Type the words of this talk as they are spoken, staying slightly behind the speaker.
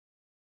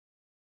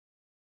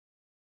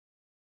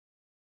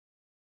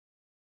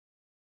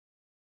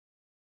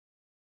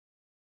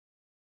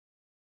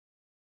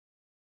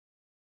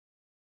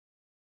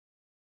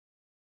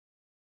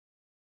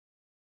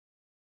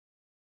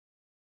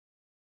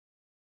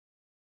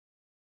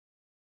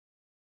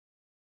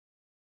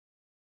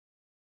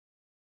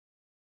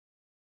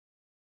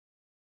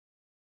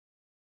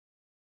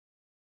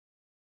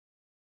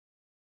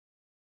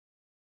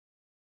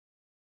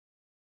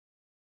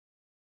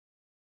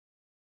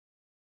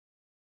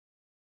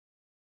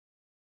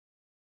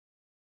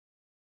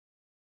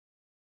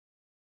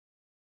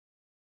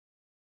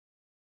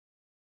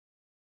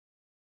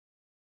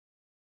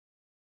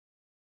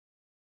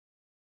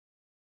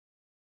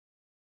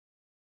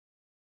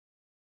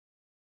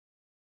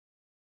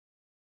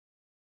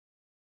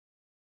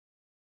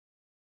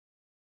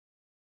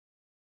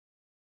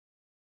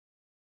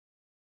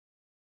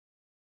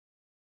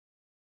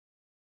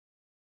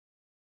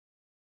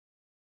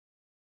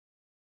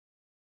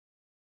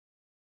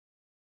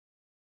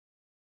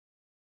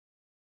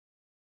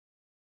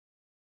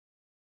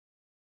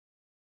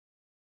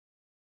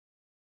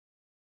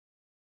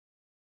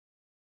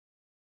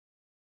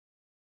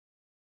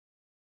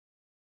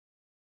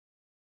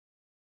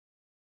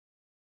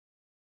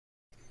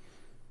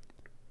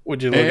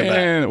Would you look at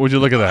that? Would you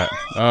look at that?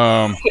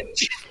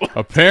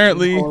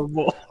 Apparently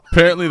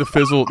the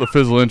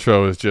fizzle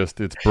intro is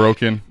it's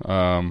broken.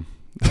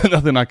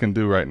 Nothing I can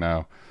do right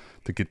now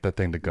to get that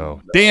thing to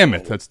go. No. Damn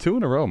it! That's 2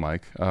 in a row,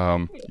 Mike.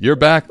 You're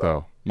back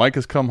though. Mike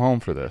has come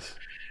home for this.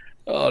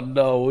 Oh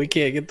no, we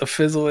can't get the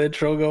fizzle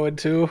intro going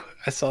too.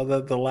 I saw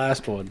that the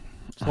last one.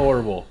 It's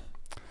horrible.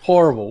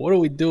 Horrible. What are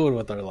we doing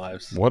with our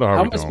lives? What are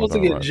How we am I doing supposed with to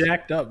our get lives?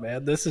 jacked up,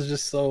 man? This is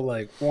just so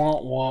like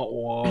wah wah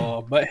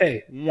wah. But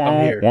hey, Wah,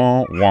 I'm here.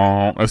 wah,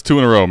 wah. That's 2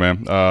 in a row,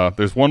 man.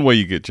 There's one way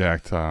you get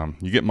jacked.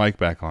 You get Mike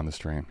back on the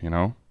stream. You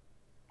know.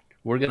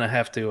 We're gonna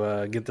have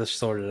to get this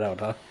sorted out,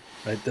 huh?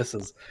 Right. This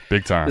is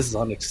Big time. This is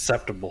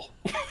unacceptable.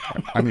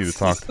 I need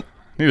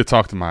to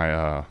talk to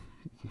my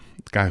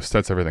guy who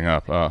sets everything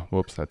up.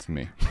 Whoops, that's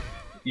me.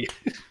 Yeah.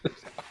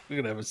 We're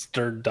gonna have a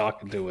stern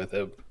talking to with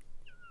him.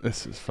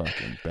 This is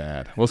fucking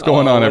bad. What's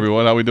going on,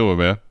 everyone? How we doing,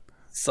 man?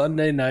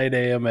 Sunday night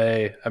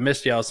AMA. I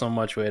missed y'all so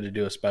much. We had to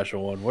do a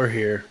special one. We're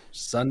here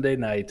Sunday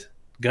night.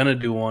 Gonna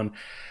do one.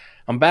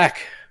 I'm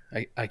back.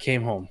 I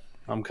came home.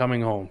 I'm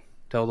coming home.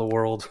 Tell the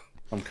world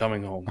I'm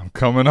coming home. I'm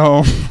coming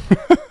home.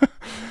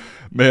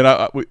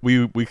 Man,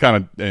 we kind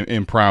of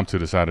impromptu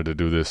decided to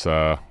do this.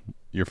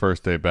 Your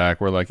first day back.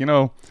 We're like,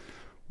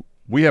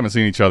 we haven't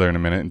seen each other in a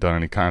minute and done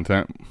any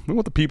content. We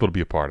want the people to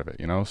be a part of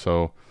it,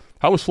 So,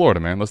 how was Florida,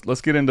 man?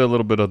 Let's get into a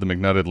little bit of the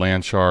McNutted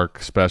Land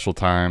Shark special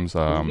times,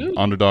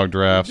 underdog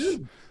drafts,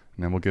 and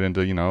then we'll get into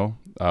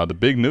the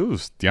big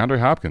news. DeAndre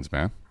Hopkins,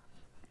 man.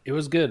 It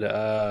was good.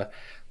 A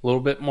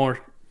little bit more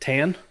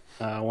tan.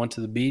 Went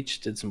to the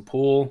beach, did some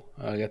pool.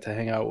 I got to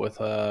hang out with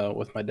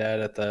my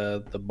dad at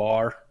the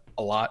bar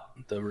a lot.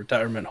 The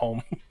retirement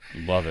home.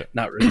 Love it.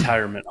 Not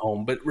retirement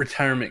home, but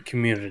retirement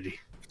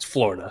community. It's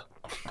Florida.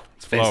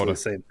 It's basically the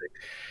same thing.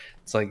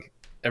 It's like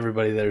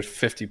everybody there's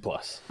 50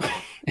 plus.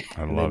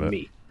 I love it.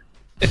 Me.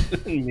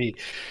 Me.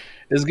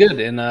 It's good.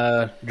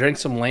 And drank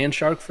some Land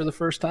Shark for the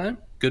first time.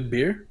 Good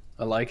beer.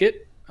 I like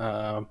it.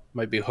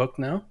 Might be hooked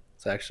now.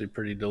 It's actually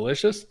pretty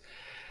delicious.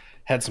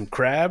 Had some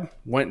crab.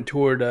 Went and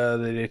toured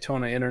the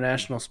Daytona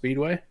International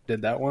Speedway.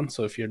 Did that one.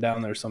 So if you're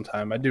down there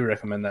sometime, I do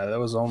recommend that. That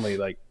was only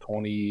like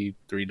 $23,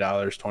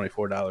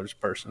 $24 a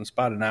person. It's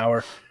about an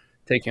hour.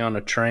 Take you on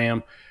a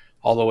tram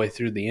all the way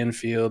through the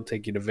infield.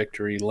 Take you to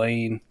Victory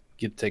Lane.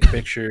 Get to take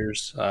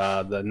pictures.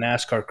 The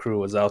NASCAR crew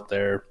was out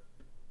there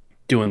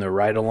doing their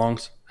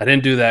ride-alongs. I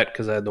didn't do that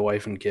because I had the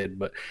wife and kid,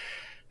 but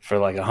for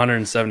like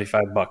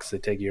 $175, they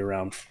take you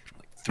around for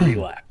like 3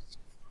 laps.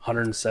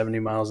 170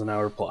 miles an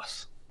hour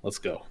plus. Let's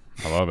go.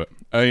 I love it.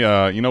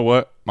 Hey, you know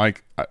what,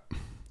 Mike?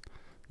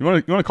 You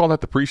want to call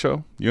that the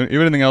pre-show? You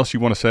anything else you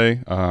want to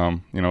say?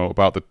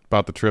 About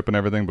the trip and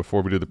everything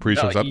before we do the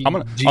pre-show.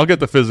 I'll get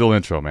the fizzle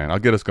intro, man. I'll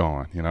get us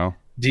going.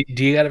 Do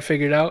you got it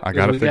figured out? I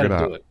got it figured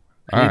out. Do it.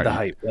 I need the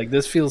hype. Like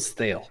this feels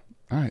stale.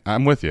 All right,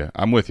 I'm with you.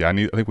 I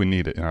think we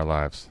need it in our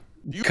lives.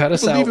 You cut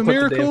us out. Believe in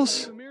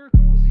miracles?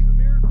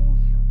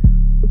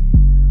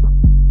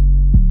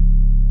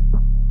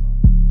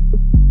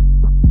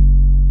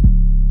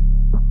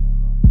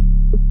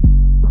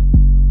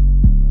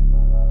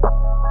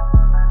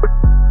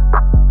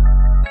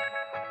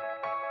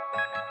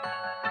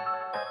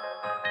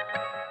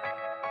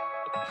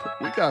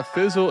 We got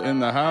Fizzle in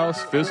the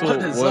house. Fizzle,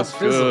 what's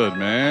good,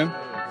 man?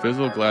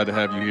 Fizzle, glad to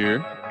have you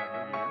here.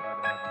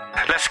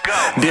 Let's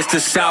go. This the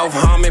South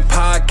Harmon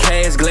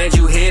Podcast. Glad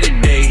you here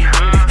today.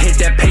 Hit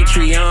that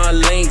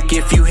Patreon link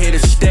if you here to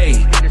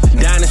stay.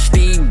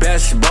 Dynasty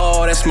best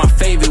ball, that's my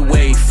favorite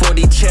way.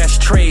 40 chess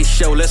trade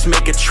show, let's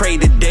make a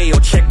trade today or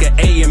check a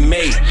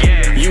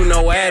AMA. You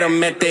know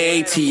Adam at the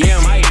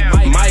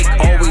ATM. Mike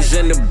always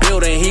in the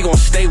building, he gon'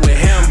 stay with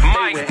him.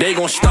 They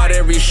gon' start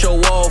every show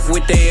off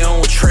with their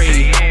own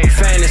trade.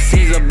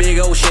 Fantasies a big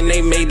ocean,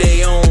 they made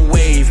their own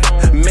wave.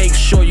 Make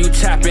sure you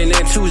tapping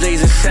in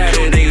Tuesdays and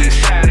Saturdays.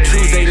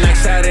 Tuesday night,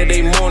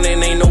 Saturday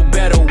morning, ain't no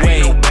better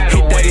way.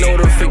 Hit that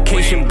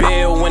notification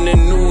bell when the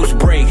news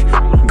break.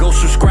 Go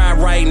subscribe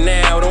right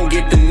now, don't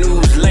get the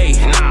news late.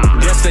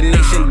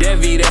 Destination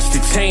Devi, that's the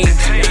team.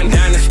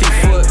 Dynasty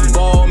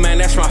football, man,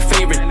 that's my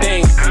favorite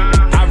thing.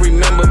 I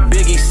remember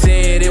Biggie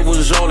said it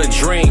was all a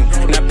dream.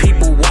 Now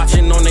people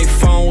watching on their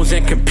phones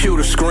and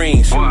computer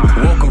screens.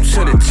 Welcome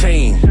to the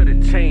team.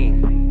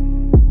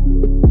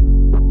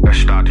 Let's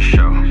start the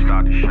show.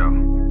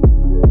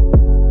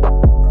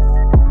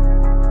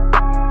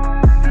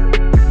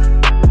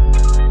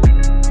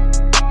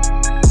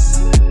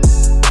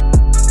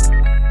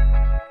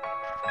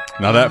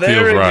 Now that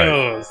feels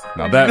right.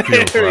 Now that feels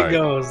right. There it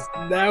goes.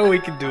 Now we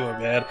can do it,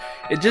 man.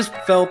 It just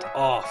felt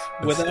off.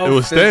 It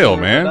was stale,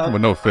 man,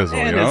 with no fizzle,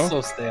 and it's so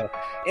stale.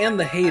 And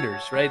the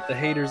haters, right? The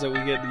haters that we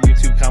get in the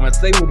YouTube comments,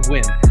 they would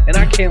win. And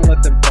I can't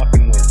let them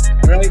fucking win,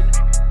 right?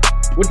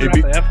 We're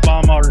dropping the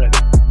F-bomb already.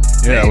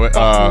 Yeah,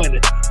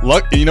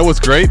 look, you know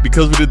what's great?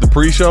 Because we did the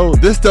pre-show,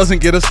 this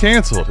doesn't get us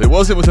canceled. It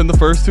wasn't within the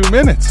first 2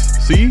 minutes.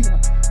 See?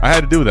 I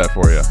had to do that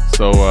for you.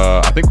 So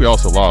I think we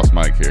also lost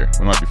Mike here.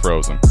 We might be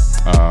frozen.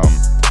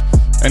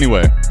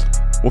 Anyway,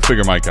 we'll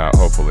figure Mike out,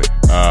 hopefully.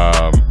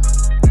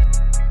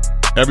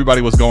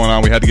 Everybody, what's going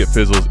on? We had to get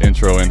Fizzle's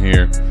intro in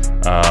here.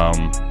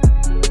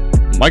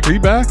 Mike, are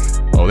you back?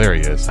 Oh, there he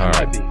is. All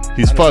right.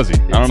 He's fuzzy.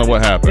 I don't know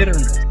what happened.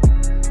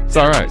 It's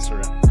all right.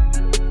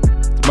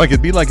 Mike,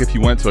 it'd be like if you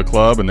went to a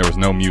club and there was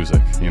no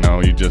music. You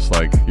know, you just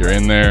like, you're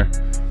in there,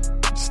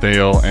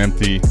 stale,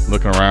 empty,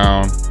 looking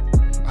around.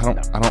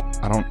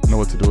 I don't know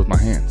what to do with my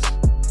hands.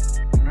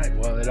 Right.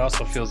 Well, it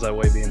also feels that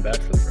way being back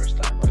for the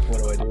first time. Like,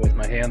 what do I do with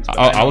my hands?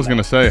 I was going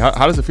to say,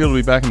 how does it feel to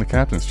be back in the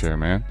captain's chair,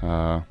 man?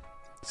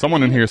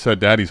 Someone in here said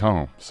daddy's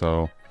home,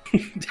 so.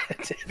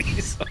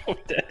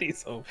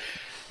 Daddy's home.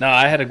 No,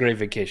 I had a great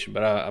vacation,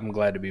 but I'm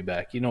glad to be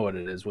back. You know what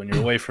it is. When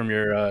you're away from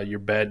your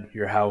bed,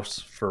 your house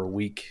for a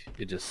week,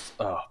 it just,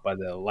 by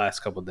the last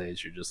couple of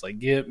days, you're just like,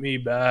 get me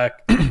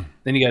back.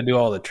 Then you got to do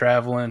all the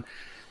traveling.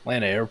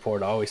 Atlanta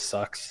airport always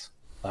sucks.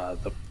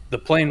 The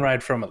plane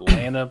ride from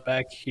Atlanta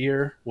back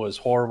here was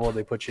horrible.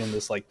 They put you in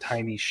this like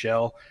tiny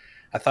shell.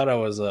 I thought I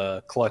was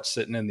clutch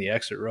sitting in the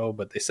exit row,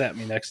 but they sat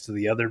me next to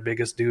the other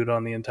biggest dude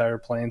on the entire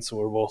plane, so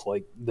we're both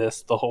like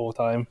this the whole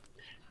time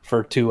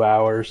for 2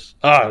 hours.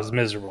 It was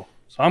miserable.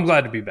 So I'm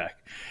glad to be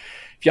back.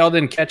 If y'all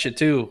didn't catch it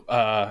too,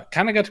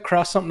 kind of got to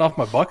cross something off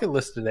my bucket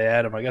list today,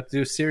 Adam. I got to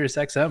do Sirius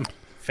XM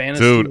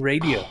Fantasy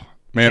Radio,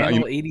 man,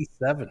 channel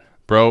 87.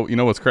 Bro, you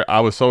know what's crazy? I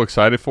was so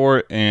excited for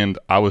it, and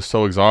I was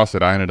so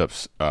exhausted. I ended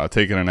up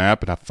taking a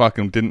nap, and I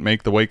fucking didn't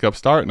make the wake up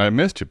start, and I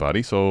missed you,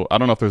 buddy. So I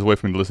don't know if there's a way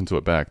for me to listen to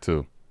it back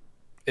too.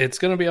 It's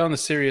going to be on the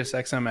Sirius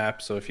XM app.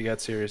 So if you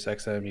got Sirius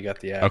XM, you got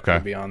the app. Okay.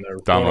 It'll be on there.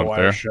 Download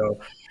there. Show.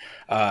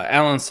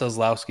 Alan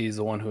Seslowski is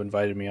the one who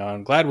invited me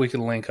on. Glad we could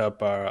link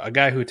up. A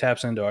guy who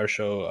taps into our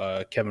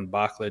show, Kevin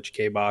Bachlich,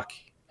 K-Bach.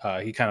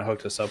 He kind of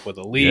hooked us up with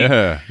a league.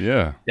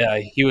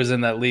 Yeah. He was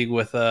in that league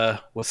with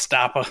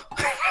Stappa.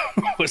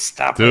 with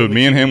Stappa. Dude,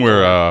 me and him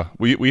were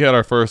we had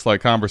our first like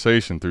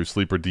conversation through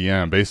Sleeper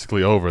DM,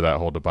 basically over that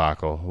whole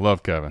debacle.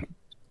 Love Kevin.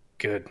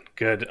 Good.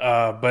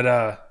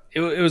 But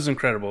it was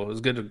incredible. It was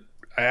good to.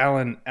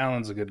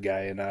 Alan's a good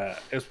guy, and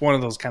it's one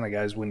of those kind of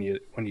guys when you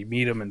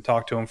meet him and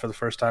talk to him for the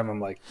first time, I'm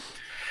like,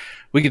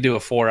 we could do a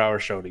 4-hour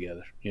show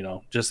together, you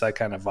know, just that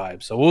kind of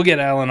vibe. So we'll get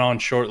Alan on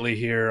shortly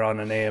here on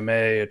an AMA,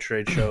 a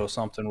trade show,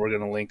 something. We're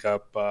going to link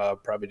up,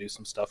 probably do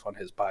some stuff on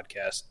his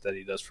podcast that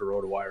he does for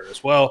RotoWire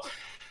as well.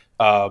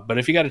 But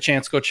if you got a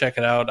chance, go check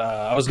it out.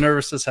 I was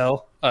nervous as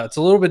hell. It's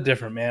a little bit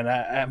different, man.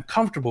 I'm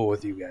comfortable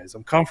with you guys.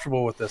 I'm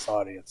comfortable with this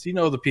audience. You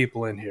know the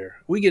people in here.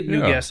 We get new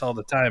guests all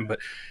the time, but,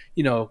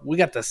 you know, we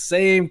got the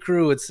same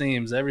crew, it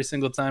seems, every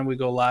single time we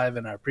go live,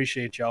 and I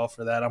appreciate y'all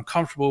for that. I'm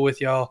comfortable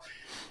with y'all.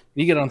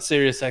 You get on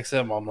Sirius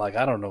XM, I'm like,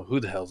 I don't know who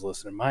the hell's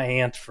listening. My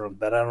aunt from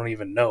that I don't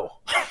even know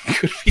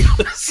could be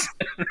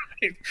listening.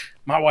 Right?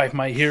 My wife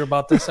might hear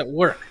about this at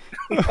work.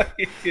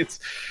 It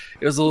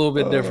was a little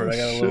bit different. I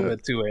got a little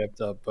bit too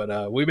amped up,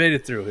 but we made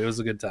it through. It was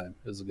a good time.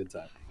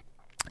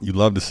 You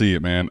love to see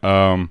it, man.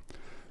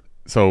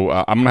 So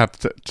I'm gonna have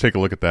to take a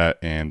look at that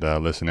and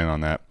listen in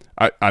on that.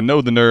 I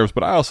know the nerves,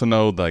 but I also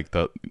know like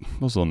those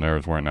little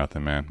nerves weren't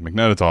nothing, man.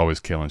 McNutted's always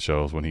killing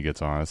shows when he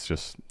gets on. It's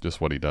just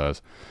what he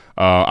does.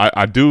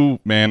 I do,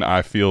 man.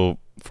 I feel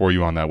for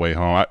you on that way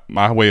home.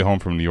 My way home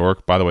from New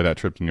York. By the way, that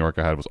trip to New York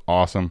I had was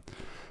awesome.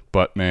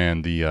 But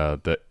man,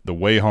 the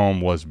way home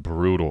was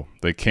brutal.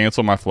 They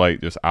canceled my flight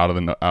just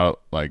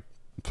like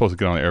supposed to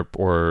get on the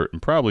airport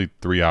in probably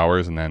 3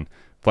 hours, and then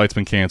flight's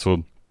been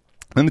canceled.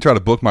 Then they try to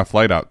book my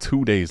flight out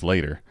 2 days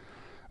later.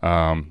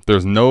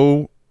 There's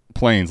no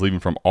planes leaving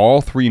from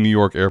all 3 New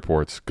York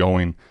airports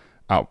going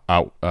out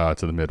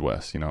to the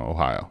Midwest, you know,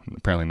 Ohio.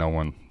 Apparently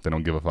they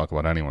don't give a fuck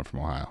about anyone from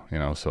Ohio, you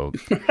know, so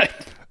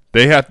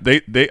I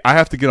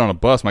have to get on a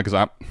bus, Mike,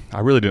 because I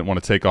really didn't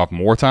want to take off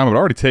more time. I'd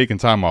already taken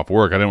time off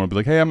work. I didn't want to be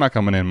like, hey, I'm not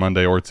coming in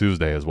Monday or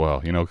Tuesday as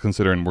well, you know,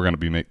 considering we're going to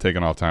be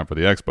taking off time for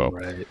the expo.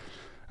 Right.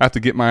 I have to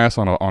get my ass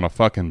on a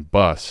fucking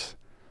bus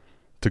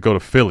to go to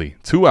Philly.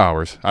 2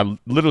 hours.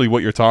 Literally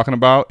what you're talking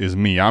about is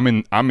me. I'm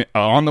in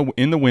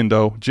the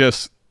window,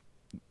 just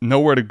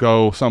nowhere to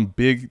go. Some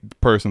big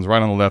person's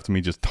right on the left of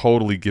me, just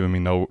totally giving me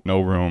no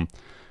room.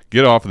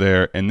 Get off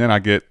there, and then I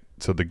get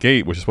to the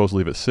gate, which is supposed to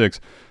leave at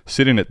 6,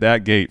 sitting at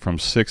that gate from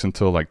 6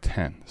 until like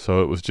 10.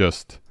 So it was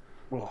just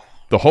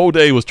the whole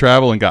day was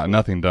travel and got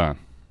nothing done.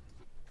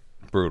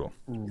 Brutal.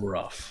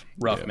 Rough,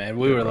 man.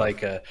 We were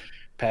like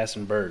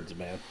passing birds,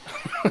 man.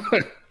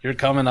 You're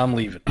coming, I'm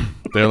leaving.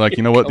 They're like,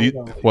 you know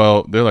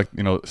what? They're like,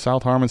 you know,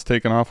 South Harmon's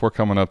taking off. We're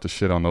coming up to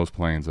shit on those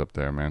planes up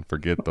there, man.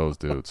 Forget those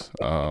dudes.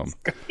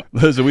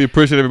 Listen, we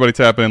appreciate everybody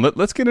tapping in.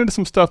 Let's get into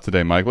some stuff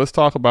today, Mike. Let's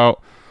talk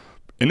about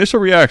initial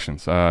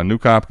reactions.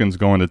 Nuke Hopkins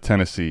going to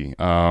Tennessee.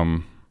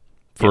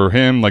 For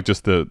him, like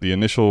just the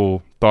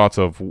initial thoughts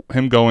of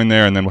him going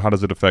there, and then how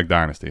does it affect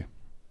Dynasty?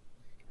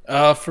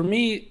 For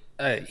me,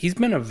 he's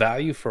been a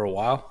value for a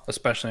while,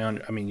 especially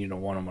on. I mean, you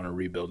don't want him on a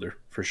rebuilder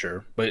for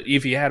sure, but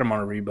if you had him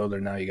on a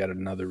rebuilder, now you got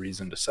another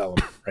reason to sell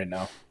him right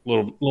now.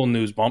 Little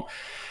news bump.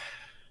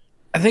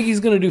 I think he's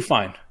going to do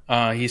fine.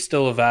 He's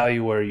still a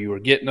value where you were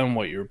getting him,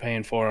 what you were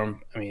paying for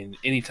him. I mean,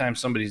 anytime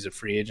somebody's a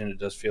free agent, it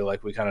does feel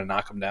like we kind of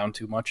knock them down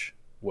too much,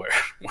 where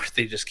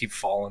they just keep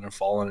falling in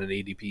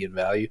ADP and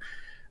value.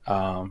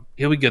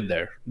 He'll be good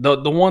there.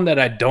 The one that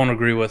I don't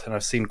agree with, and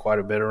I've seen quite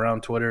a bit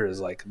around Twitter, is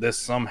like this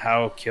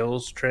somehow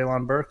kills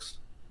Treylon Burks.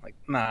 Like,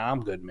 nah,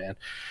 I'm good, man.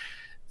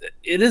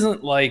 It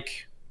isn't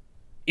like,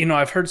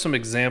 I've heard some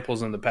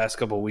examples in the past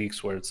couple of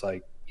weeks where it's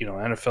like,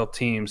 NFL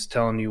teams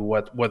telling you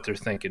what they're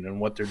thinking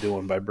and what they're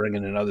doing by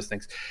bringing in other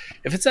things.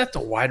 If it's at the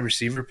wide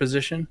receiver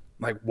position,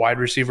 like wide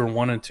receiver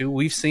 1 and 2,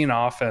 we've seen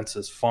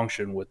offenses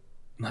function with,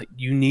 like,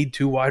 you need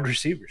 2 wide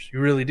receivers. You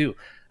really do.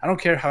 I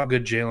don't care how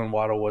good Jalen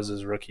Waddle was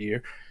his rookie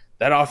year.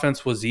 That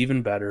offense was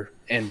even better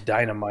and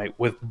dynamite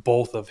with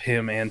both of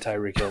him and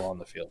Tyreek Hill on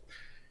the field.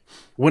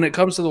 When it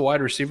comes to the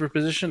wide receiver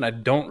position, I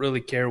don't really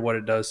care what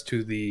it does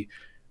to the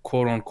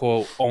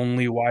quote-unquote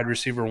only wide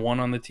receiver 1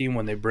 on the team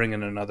when they bring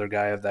in another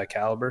guy of that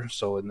caliber.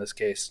 So in this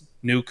case,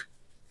 Nuke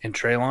and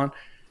Treylon.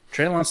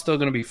 Treylon's still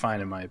going to be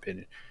fine in my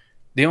opinion.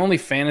 The only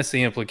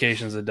fantasy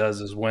implications it does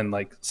is when,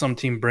 like, some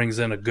team brings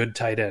in a good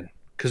tight end,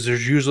 because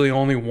there's usually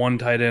only one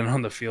tight end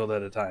on the field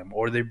at a time,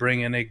 or they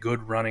bring in a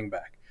good running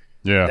back.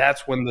 Yeah.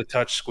 That's when the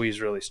touch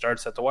squeeze really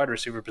starts. At the wide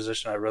receiver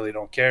position, I really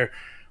don't care.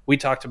 We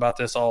talked about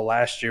this all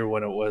last year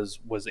when it was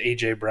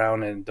A.J.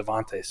 Brown and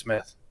Devontae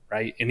Smith,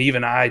 right? And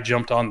even I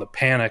jumped on the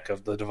panic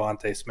of the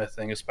Devontae Smith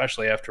thing,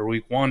 especially after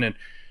week 1. And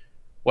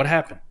what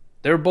happened?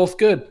 They were both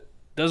good.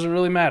 Doesn't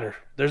really matter.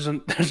 There's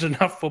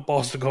enough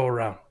footballs to go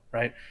around,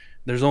 right?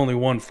 There's only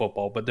one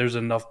football, but there's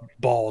enough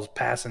balls,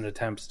 passing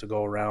attempts to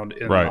go around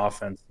in an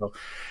offense. So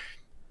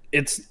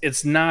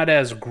it's not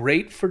as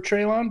great for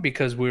Treylon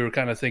because we were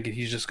kind of thinking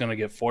he's just going to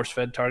get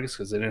force-fed targets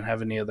because they didn't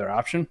have any other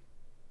option.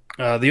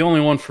 The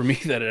only one for me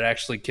that it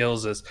actually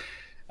kills is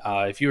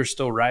if you were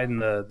still riding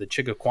the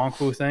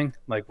Chigga thing,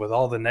 like with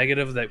all the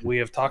negative that we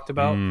have talked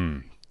about.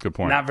 Good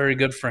point. Not very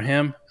good for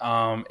him.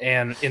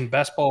 And in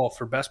best ball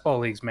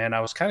leagues, man,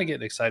 I was kind of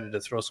getting excited to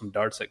throw some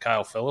darts at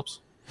Kyle Phillips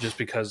just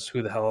because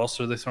who the hell else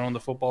are they throwing the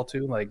football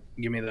to? Like,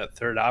 give me that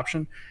third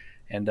option.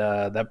 And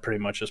that pretty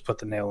much just put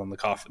the nail in the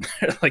coffin.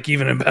 Like,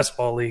 even in best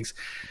ball leagues,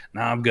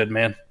 I'm good,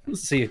 man.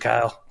 See you,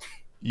 Kyle.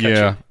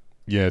 Yeah,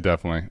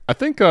 definitely. I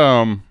think you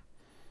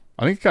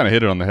kind of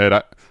hit it on the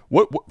head.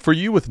 What for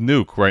you with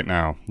Nuke right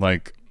now?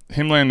 Like,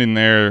 him landing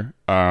there,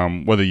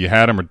 whether you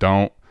had him or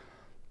don't,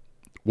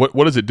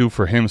 what does it do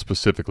for him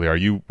specifically? Are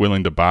you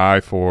willing to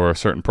buy for a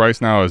certain price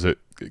now? It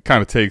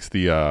kind of takes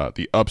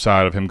the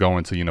upside of him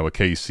going to, a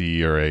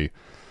KC or a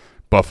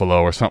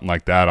Buffalo or something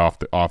like that off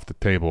the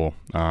table.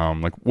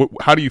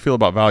 How do you feel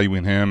about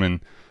valuing him? And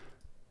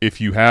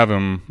if you have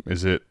him,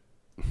 it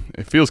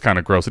feels kind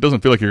of gross. It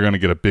doesn't feel like you're going to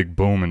get a big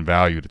boom in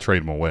value to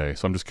trade him away.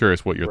 So I'm just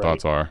curious what your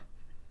thoughts are.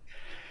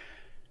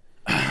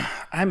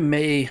 I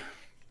may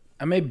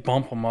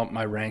bump him up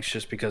my ranks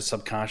just because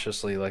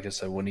subconsciously, like I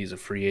said, when he's a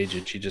free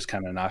agent, you just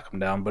kind of knock him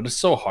down. But it's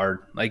so hard.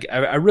 Like,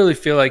 I really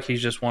feel like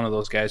he's just one of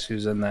those guys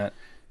who's in that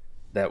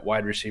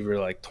wide receiver,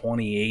 like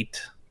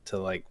 28 to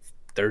like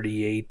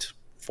 38,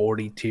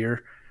 40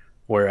 tier,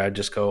 where I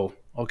just go,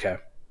 okay.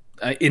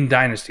 In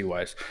dynasty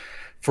wise,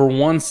 for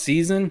one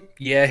season,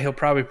 yeah, he'll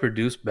probably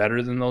produce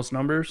better than those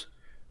numbers.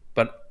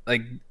 But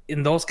like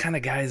in those kind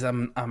of guys, I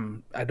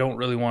don't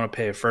really want to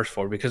pay a first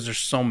for because there's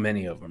so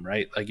many of them,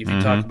 right? Like if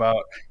you talk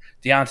about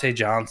Deontay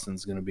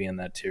Johnson's going to be in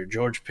that tier,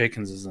 George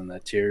Pickens is in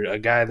that tier, a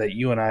guy that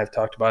you and I have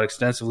talked about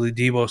extensively,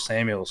 Deebo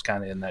Samuel is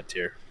kind of in that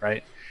tier,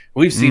 right?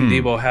 We've seen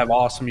Deebo have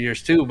awesome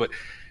years too, but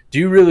do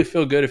you really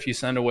feel good if you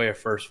send away a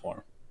first for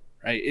him,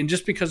 right? And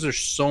just because there's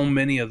so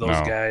many of those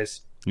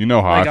guys,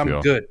 how I feel.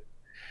 I'm good.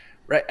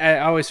 Right, I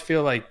always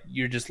feel like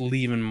you're just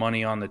leaving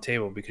money on the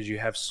table because you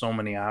have so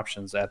many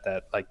options at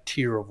that like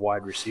tier of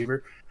wide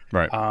receiver.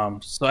 Right.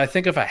 So I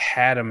think if I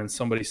had him and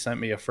somebody sent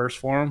me a first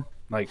for him,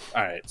 like,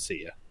 all right,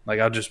 see ya.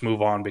 Like, I'll just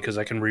move on because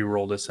I can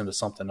re-roll this into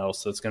something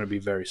else that's going to be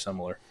very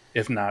similar,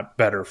 if not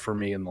better for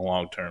me in the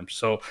long term.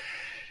 So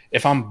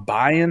if I'm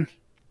buying,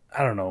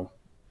 I don't know,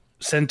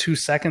 send 2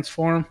 seconds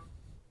for him.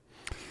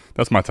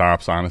 That's my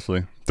tops,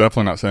 honestly.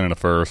 Definitely not sending a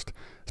first,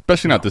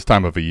 especially not this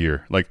time of a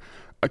year. Like,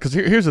 because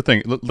here's the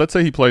thing. Let's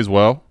say he plays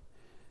well.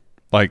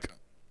 Like,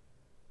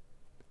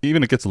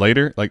 even it gets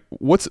later. Like,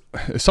 is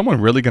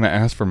someone really going to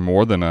ask for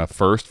more than a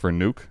first for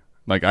Nuke?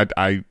 Like,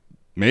 I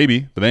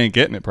maybe, but they ain't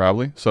getting it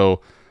probably.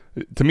 So,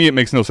 to me, it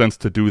makes no sense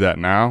to do that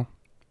now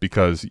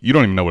because you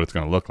don't even know what it's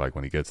going to look like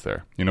when he gets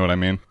there. You know what I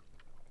mean?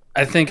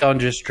 I think on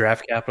just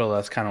draft capital,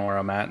 that's kind of where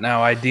I'm at.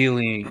 Now,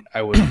 ideally,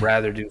 I would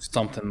rather do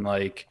something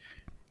like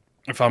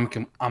if I'm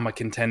a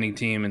contending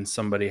team and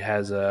somebody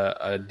has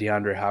a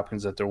DeAndre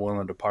Hopkins that they're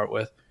willing to part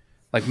with,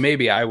 like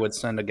maybe I would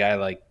send a guy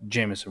like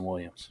Jameson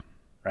Williams,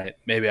 right?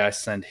 Maybe I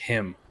send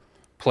him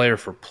player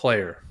for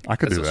player. I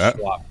could do that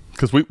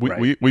because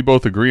we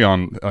both agree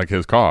on like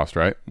his cost,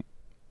 right?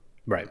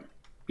 Right.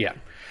 Yeah.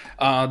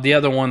 The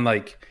other one,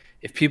 like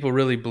if people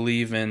really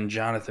believe in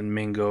Jonathan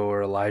Mingo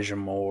or Elijah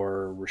Moore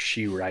or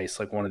Rashee Rice,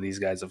 like one of these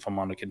guys, if I'm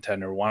on a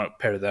contender, why not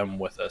pair them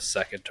with a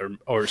second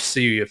or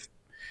see if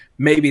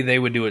maybe they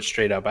would do it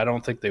straight up. I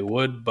don't think they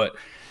would, but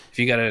if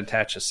you got to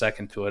attach a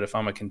second to it, if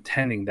I'm a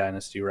contending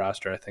dynasty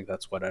roster, I think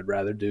that's what I'd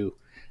rather do.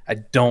 I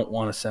don't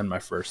want to send my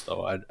first,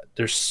 though.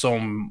 There's so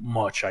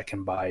much I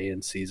can buy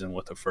in season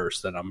with a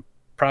first that I'm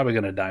probably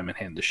going to diamond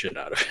hand the shit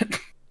out of it.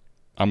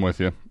 I'm with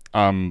you.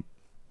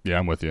 Yeah,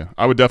 I'm with you.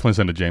 I would definitely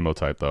send a JMO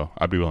type, though.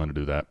 I'd be willing to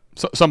do that.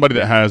 Somebody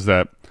that has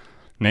that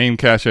name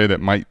cachet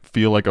that might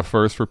feel like a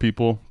first for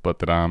people, but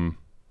that I'm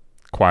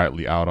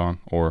quietly out on,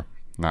 or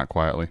not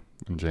quietly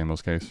in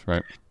JMO's case,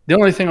 right? The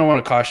only thing I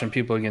want to caution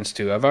people against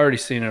too, I've already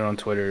seen it on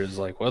Twitter, is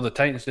like, well, the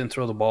Titans didn't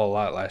throw the ball a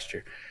lot last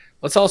year.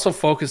 Let's also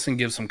focus and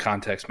give some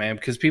context, man,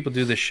 because people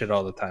do this shit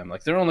all the time.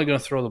 Like, they're only going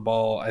to throw the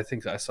ball, I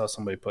think I saw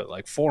somebody put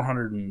like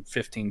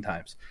 415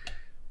 times,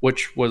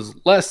 which was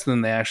less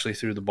than they actually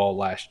threw the ball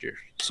last year.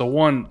 So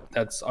one,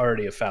 that's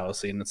already a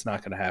fallacy, and it's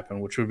not going to happen,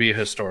 which would be a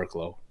historic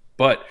low.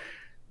 But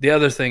the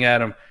other thing,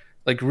 Adam,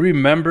 like,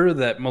 remember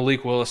that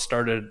Malik Willis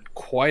started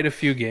quite a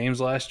few games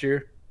last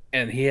year,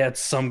 and he had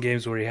some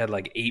games where he had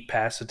like 8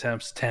 pass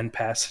attempts, 10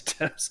 pass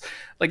attempts.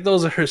 Like,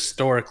 those are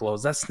historic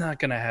lows. That's not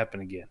going to happen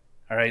again.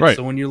 All right?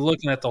 So when you're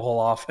looking at the whole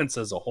offense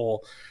as a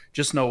whole,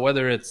 just know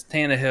whether it's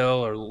Tannehill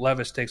or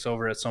Levis takes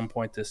over at some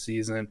point this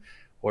season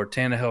or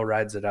Tannehill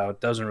rides it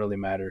out, doesn't really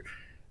matter.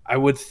 I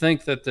would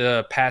think that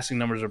the passing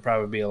numbers would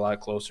probably be a lot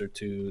closer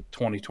to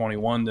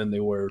 2021 than they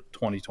were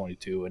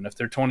 2022. And if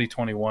they're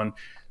 2021,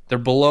 they're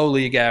below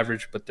league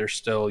average, but they're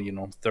still,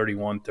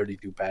 31,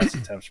 32 pass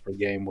attempts per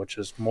game, which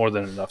is more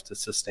than enough to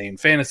sustain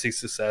fantasy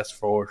success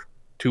for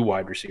 2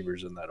 wide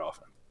receivers in that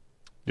offense.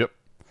 Yep,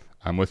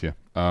 I'm with you.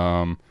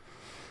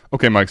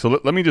 Okay, Mike, so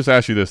let me just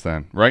ask you this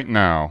then. Right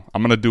now,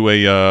 I'm going to do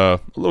a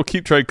little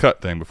keep, trade,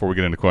 cut thing before we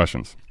get into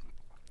questions.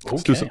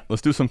 Okay.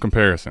 Let's do some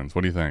comparisons.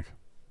 What do you think?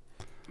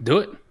 Do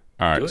it.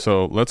 All right,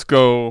 so let's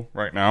go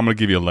right now. I'm going to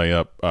give you a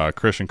layup.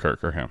 Christian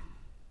Kirk or him?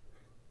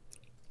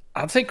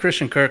 I'll take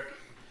Christian Kirk,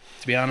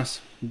 to be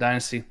honest.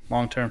 Dynasty,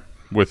 long term.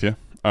 With you.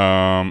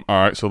 All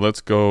right, so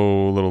let's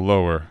go a little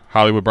lower.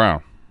 Hollywood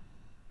Brown.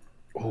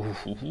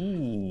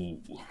 Ooh.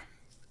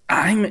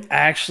 I'm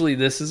actually,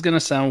 this is going to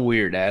sound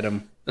weird,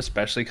 Adam,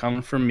 especially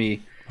coming from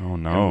me. Oh,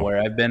 no. And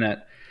where I've been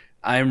at.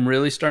 I'm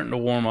really starting to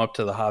warm up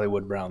to the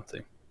Hollywood Brown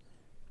thing.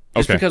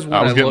 Just okay, because when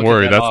I was getting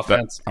worried.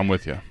 Offense, I'm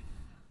with you.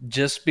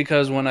 Just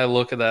because when I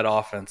look at that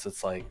offense,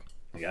 it's like,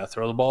 you got to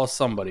throw the ball to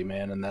somebody,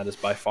 man, and that is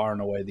by far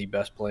and away the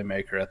best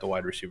playmaker at the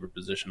wide receiver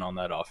position on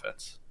that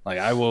offense. Like,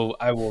 I will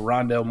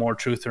Rondale Moore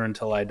truther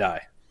until I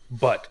die.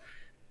 But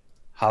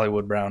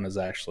Hollywood Brown is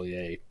actually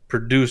a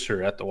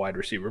producer at the wide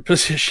receiver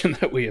position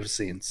that we have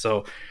seen.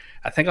 So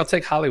I think I'll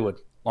take Hollywood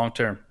long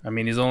term. I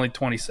mean, he's only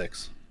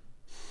 26.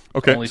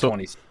 Okay, only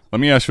 26. Let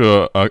me ask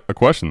you a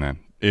question then.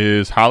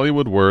 Is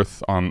Hollywood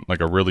worth on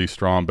like a really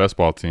strong best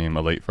ball team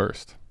a late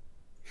first?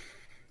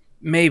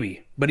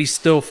 Maybe, but he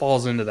still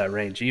falls into that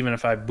range. Even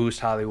if I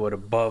boost Hollywood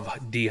above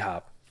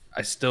D-Hop,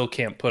 I still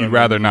can't put him You'd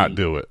rather not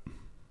do it.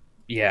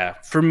 Yeah.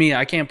 For me,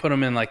 I can't put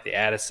him in like the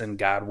Addison,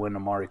 Godwin,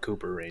 Amari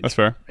Cooper range. That's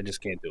fair. I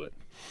just can't do it.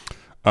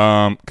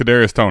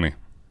 Kadarius Toney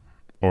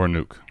or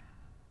Nuke?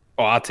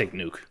 Oh, I'll take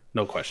Nuke.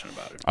 No question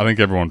about it. I think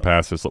everyone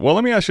passes. Well,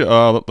 let me ask you,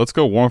 let's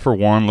go one for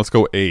one. Let's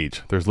go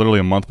age. There's literally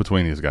a month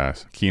between these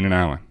guys. Keenan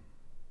Allen.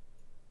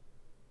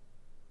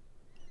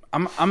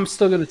 I'm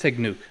still going to take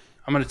Nuke.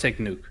 I'm going to take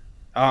Nuke.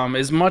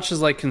 As much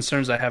as like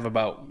concerns I have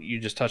about, you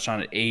just touched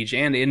on it, age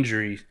and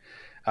injury,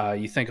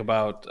 you think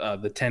about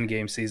the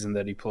 10-game season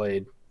that he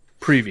played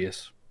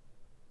previous.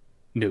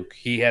 Nuke.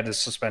 He had his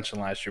suspension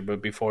last year,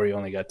 but before he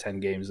only got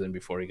 10 games and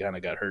before he kind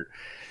of got hurt.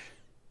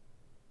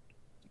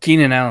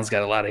 Keenan Allen's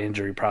got a lot of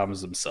injury problems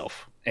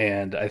himself,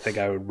 and I think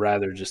I would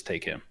rather just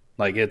take him.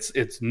 Like, it's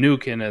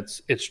Nuke and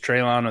it's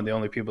Treylon are the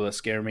only people that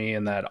scare me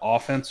in that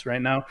offense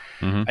right now.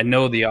 Mm-hmm. I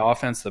know the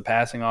offense, the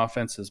passing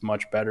offense, is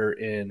much better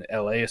in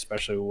LA,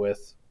 especially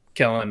with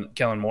Kellen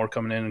Moore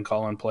coming in and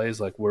calling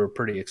plays. Like, we're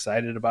pretty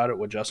excited about it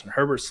with Justin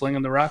Herbert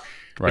slinging the rock.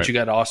 Right. But you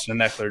got Austin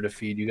Eckler to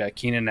feed. You got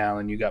Keenan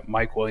Allen. You got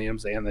Mike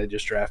Williams, and they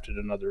just drafted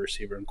another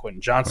receiver in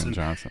Quentin Johnson.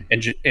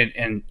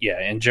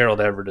 And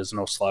Gerald Everett is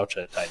no slouch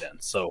at tight end.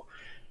 So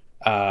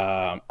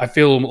I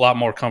feel a lot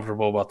more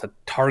comfortable about the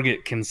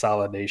target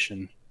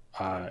consolidation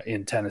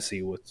in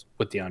Tennessee with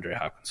DeAndre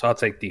Hopkins. So I'll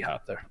take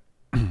D-Hop there.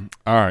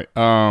 All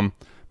right.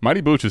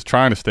 Mighty Booch is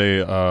trying to stay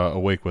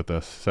awake with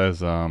us. Says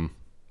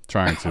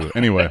trying to.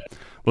 Anyway,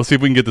 we'll see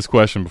if we can get this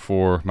question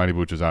before Mighty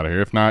Booch is out of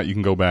here. If not, you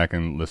can go back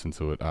and listen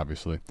to it,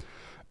 obviously.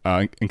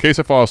 In case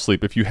I fall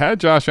asleep, if you had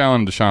Josh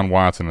Allen and Deshaun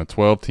Watson in a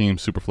 12-team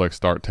Superflex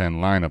Start 10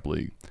 lineup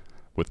league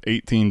with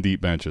 18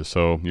 deep benches,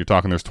 so you're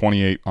talking there's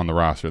 28 on the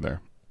roster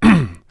there,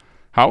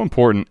 how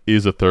important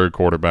is a third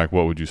quarterback?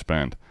 What would you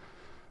spend?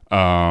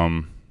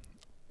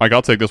 Like,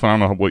 I'll take this one. I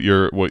don't know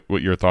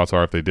what your thoughts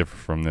are if they differ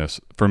from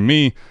this. For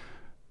me,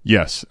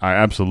 yes, I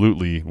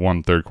absolutely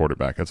want third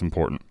quarterback. That's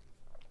important.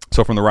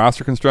 So from the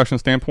roster construction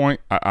standpoint,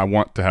 I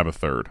want to have a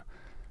third.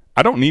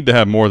 I don't need to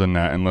have more than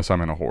that unless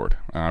I'm in a horde.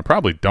 I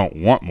probably don't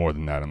want more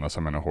than that unless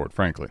I'm in a horde,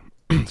 frankly.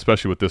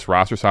 Especially with this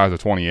roster size of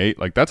 28.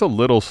 Like, that's a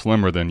little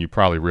slimmer than you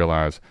probably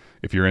realize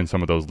if you're in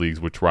some of those leagues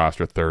which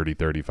roster 30,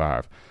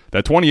 35.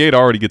 That 28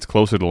 already gets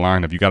closer to the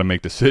line of you got to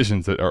make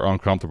decisions that are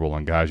uncomfortable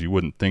on guys you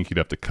wouldn't think you'd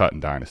have to cut in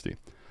Dynasty.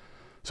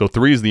 So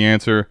 3 is the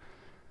answer.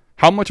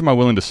 How much am I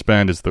willing to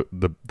spend is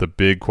the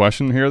big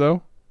question here,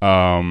 though.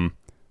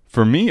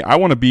 For me, I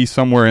want to be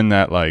somewhere in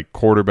that like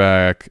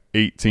quarterback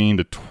 18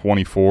 to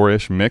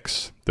 24-ish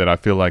mix that I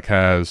feel like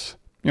has,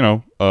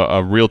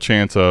 a real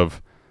chance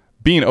of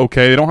being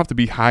okay. They don't have to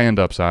be high-end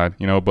upside,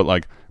 but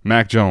like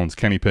Mac Jones,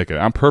 Kenny Pickett.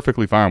 I'm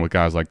perfectly fine with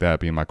guys like that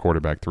being my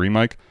quarterback 3,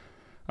 Mike.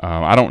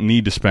 I don't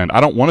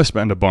want to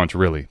spend a bunch,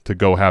 really, to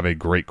go have a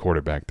great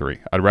quarterback 3.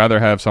 I'd rather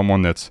have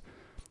someone that's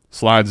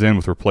slides in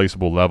with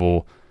replaceable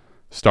level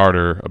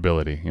starter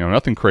ability.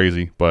 Nothing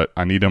crazy, but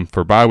I need them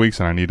for bye weeks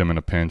and I need them in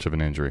a pinch of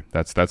an injury.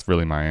 That's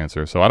really my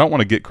answer. So I don't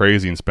want to get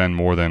crazy and spend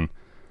more than,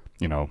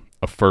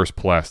 a first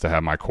plus to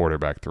have my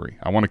quarterback 3.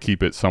 I want to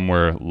keep it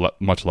somewhere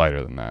much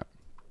lighter than that.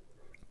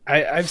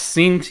 I've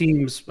seen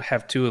teams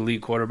have 2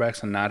 elite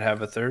quarterbacks and not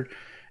have a third.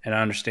 And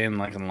I understand,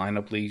 like in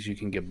lineup leagues, you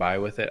can get by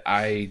with it.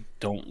 I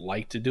don't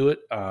like to do it.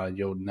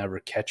 You'll never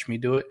catch me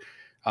do it.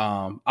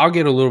 I'll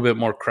get a little bit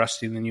more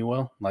crusty than you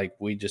will. Like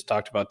we just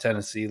talked about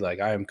Tennessee.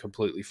 Like I am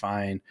completely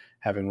fine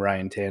having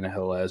Ryan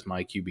Tannehill as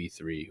my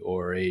QB3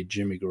 or a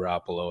Jimmy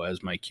Garoppolo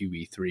as my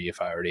QB3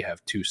 if I already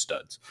have 2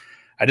 studs.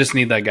 I just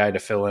need that guy to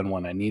fill in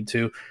when I need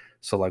to.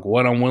 So like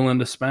what I'm willing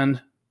to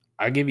spend,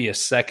 I give you a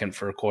second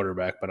for a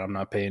quarterback, but I'm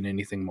not paying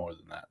anything more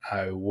than that.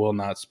 I will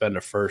not spend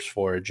a first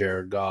for a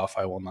Jared Goff.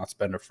 I will not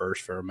spend a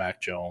first for a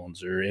Mac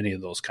Jones or any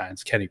of those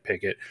kinds. Kenny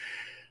Pickett,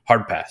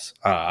 hard pass.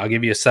 I'll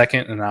give you a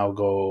second, and I'll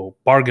go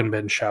bargain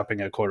bin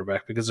shopping at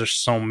quarterback because there's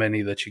so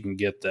many that you can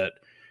get that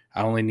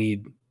I only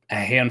need a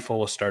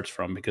handful of starts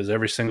from because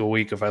every single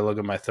week if I look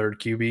at my third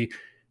QB,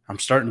 I'm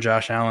starting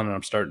Josh Allen and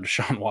I'm starting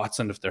Deshaun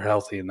Watson if they're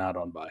healthy and not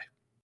on bye.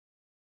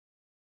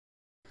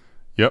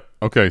 Yep.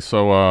 Okay,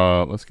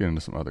 so let's get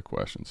into some other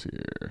questions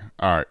here.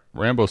 All right.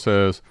 Rambo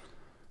says,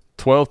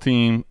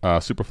 12-team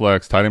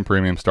Superflex, tight end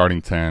premium,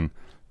 starting 10,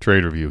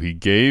 trade review. He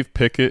gave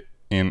Pickett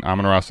in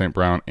Amon-Ra St.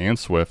 Brown and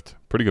Swift.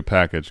 Pretty good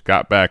package.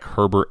 Got back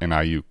Herbert and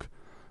Ayuk.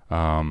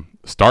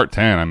 Start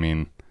 10, I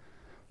mean,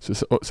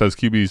 says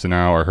QBs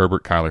now are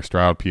Herbert, Kyler,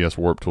 Stroud. PS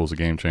Warp Tool's a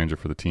game changer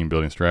for the team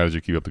building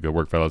strategy. Keep up the good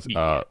work, fellas.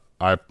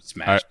 I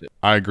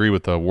agree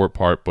with the Warp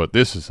part, but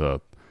this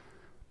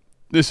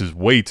is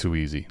way too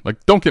easy.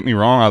 Like, don't get me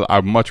wrong.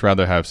 I'd much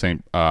rather have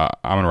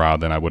Amon-Ra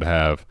than I would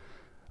have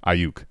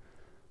Ayuk.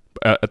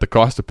 At the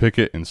cost of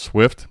Pickett and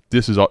Swift,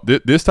 this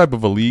this type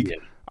of a league. Yeah.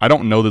 I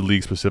don't know the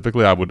league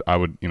specifically. I would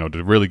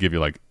to really give you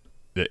like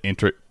the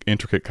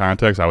intricate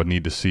context, I would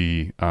need to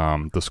see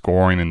the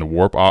scoring and the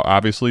warp,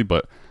 obviously.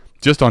 But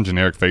just on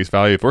generic face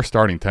value, if we're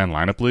starting 10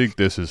 lineup league,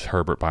 this is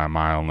Herbert by a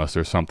mile, unless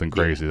there's something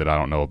crazy that I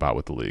don't know about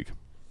with the league.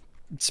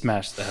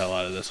 Smash the hell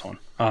out of this one.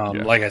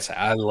 Like I said,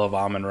 I love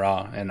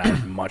Amon-Ra, and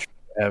I'd much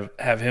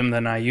have him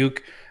than Ayuk.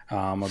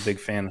 I'm a big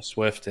fan of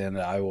Swift, and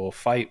I will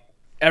fight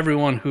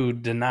everyone who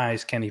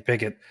denies Kenny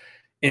Pickett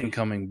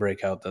incoming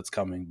breakout that's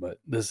coming. But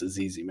this is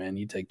easy, man.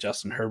 You take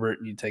Justin Herbert,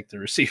 you take the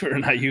receiver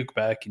and Ayuk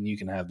back, and you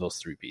can have those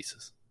 3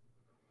 pieces.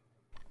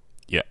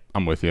 Yeah,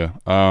 I'm with you.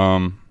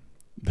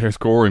 There's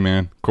Corey,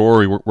 man.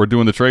 Corey, we're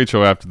doing the trade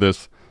show after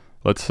this.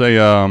 Let's say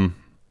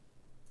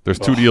there's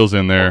 2 deals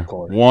in there.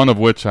 One of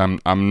which I'm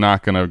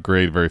not gonna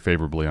grade very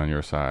favorably on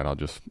your side.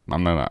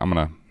 I'm not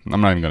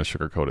even gonna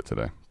sugarcoat it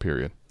today.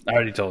 Period. I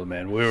already told him,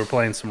 man. We were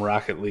playing some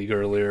Rocket League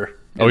earlier.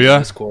 Oh yeah,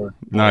 Discord.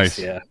 Nice.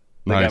 Yeah,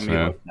 nice,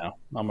 man. Now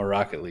I'm a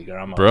Rocket Leaguer.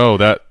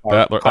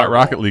 That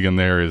Rocket League in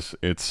there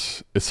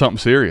it's something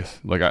serious.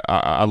 Like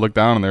I look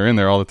down and they're in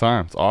there all the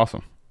time. It's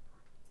awesome.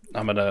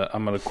 I'm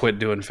gonna quit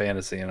doing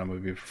fantasy and I'm gonna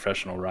be a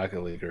professional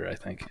Rocket Leaguer. I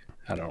think.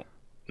 I don't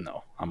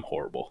know. I'm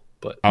horrible.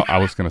 But I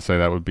was gonna say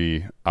that would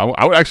be. I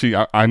would actually.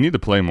 I need to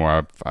play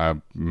more. I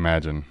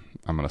imagine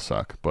I'm gonna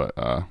suck, but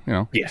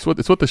yeah. It's with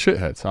the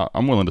shitheads.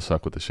 I'm willing to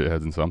suck with the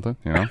shitheads in something.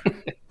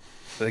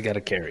 They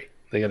gotta carry.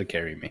 They gotta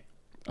carry me.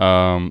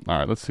 All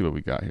right. Let's see what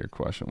we got here,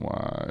 question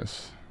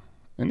wise.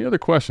 Any other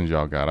questions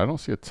y'all got? I don't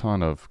see a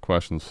ton of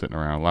questions sitting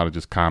around. A lot of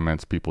just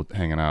comments, people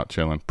hanging out,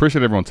 chilling.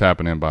 Appreciate everyone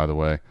tapping in, by the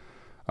way.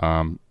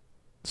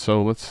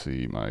 So let's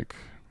see, Mike.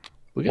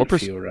 We got a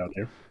few around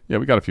here. Yeah,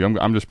 we got a few.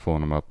 I'm just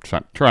pulling them up,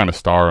 trying to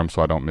star them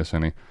so I don't miss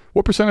any.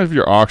 What percentage of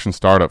your auction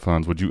startup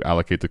funds would you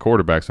allocate to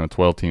quarterbacks in a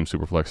 12-team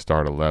Superflex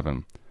Start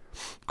 11?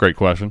 Great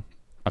question.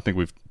 I think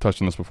we've touched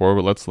on this before,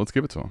 but let's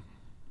give it to them.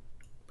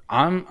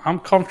 I'm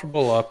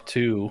comfortable up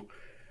to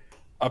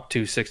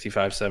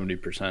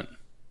 65-70%,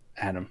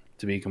 Adam,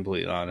 to be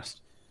completely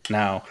honest.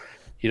 Now,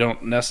 you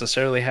don't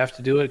necessarily have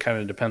to do it. It kind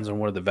of depends on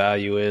where the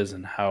value is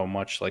and how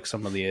much like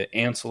some of the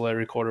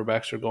ancillary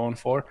quarterbacks are going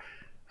for.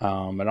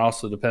 It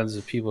also depends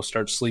if people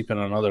start sleeping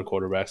on other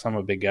quarterbacks. I'm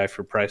a big guy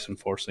for price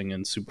enforcing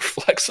and super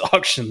flex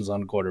auctions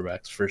on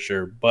quarterbacks for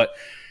sure. But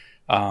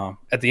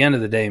at the end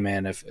of the day,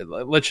 man,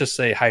 let's just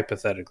say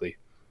hypothetically,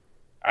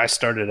 I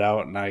started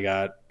out and I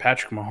got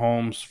Patrick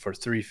Mahomes for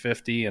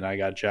 $350 and I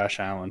got Josh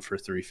Allen for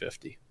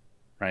 $350.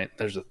 Right?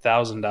 There's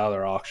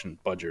 $1,000 auction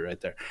budget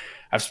right there.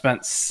 I've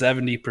spent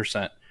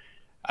 70%.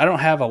 I don't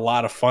have a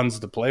lot of funds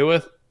to play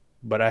with,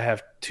 but I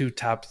have 2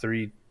 top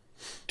 3,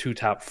 2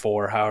 top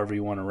 4, however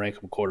you want to rank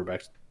them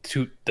quarterbacks.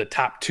 The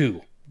top 2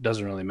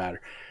 doesn't really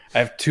matter. I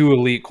have 2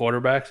 elite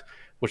quarterbacks,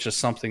 which is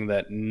something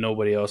that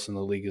nobody else in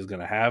the league is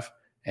going to have,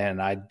 and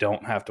I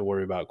don't have to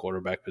worry about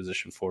quarterback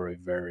position for a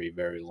very,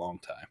 very long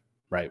time,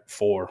 right?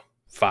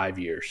 4-5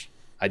 years.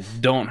 I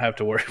don't have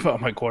to worry about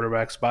my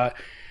quarterback spot.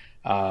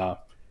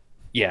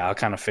 Yeah, I'll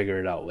kind of figure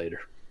it out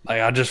later.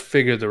 Like, I'll just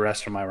figure the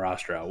rest of my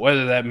roster out.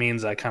 Whether that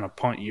means I kind of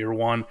punt year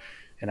one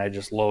and I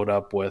just load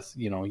up with,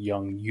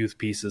 young youth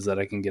pieces that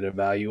I can get a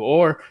value,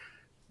 or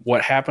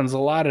what happens a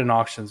lot in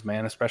auctions,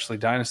 man, especially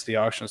dynasty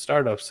auction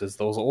startups, is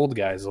those old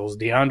guys, those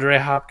DeAndre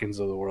Hopkins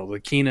of the world, the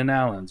Keenan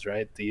Allens,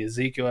 right? The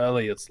Ezekiel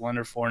Elliott's,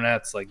 Leonard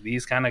Fournette's, like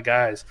these kind of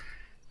guys,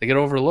 they get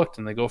overlooked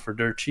and they go for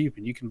dirt cheap,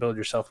 and you can build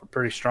yourself a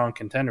pretty strong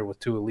contender with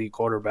 2 elite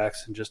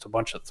quarterbacks and just a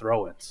bunch of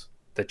throw-ins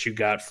that you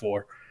got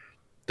for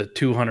the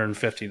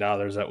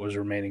 $250 that was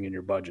remaining in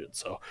your budget.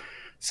 So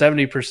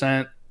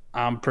 70%,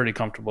 I'm pretty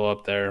comfortable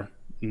up there.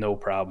 No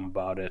problem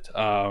about it.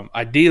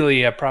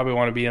 Ideally, I probably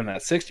want to be in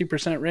that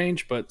 60%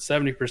 range, but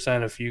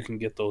 70%, if you can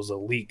get those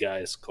elite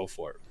guys, go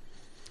for it.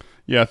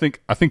 Yeah,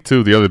 I think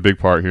too, the other big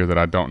part here that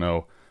I don't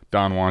know,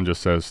 Don Juan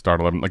just says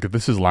start 11. Like, if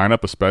this is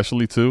lineup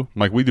especially too,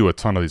 like we do a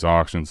ton of these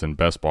auctions in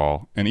best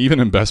ball, and even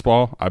in best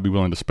ball, I'd be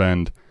willing to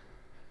spend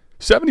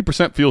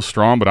 70% feels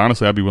strong, but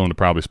honestly, I'd be willing to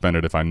probably spend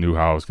it if I knew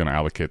how I was going to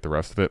allocate the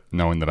rest of it,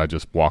 knowing that I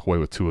just walk away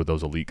with 2 of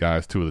those elite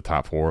guys, 2 of the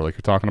top 4, like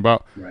you're talking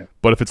about. Right.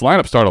 But if it's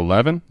lineup start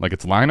 11, like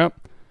it's lineup,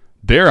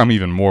 there I'm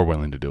even more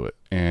willing to do it,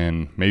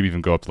 and maybe even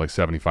go up to like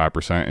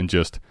 75% and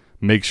just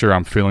make sure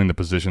I'm filling the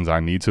positions I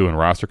need to in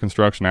roster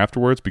construction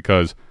afterwards.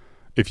 Because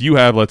if you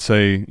have, let's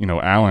say,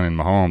 Allen and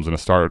Mahomes in a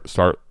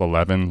start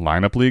 11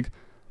 lineup league,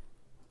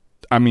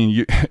 I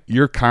mean,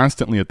 you're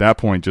constantly at that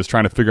point just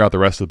trying to figure out the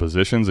rest of the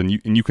positions, and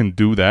you can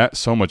do that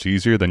so much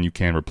easier than you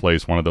can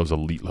replace one of those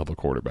elite level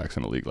quarterbacks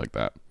in a league like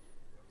that.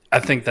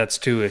 I think that's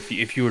too.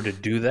 If you were to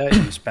do that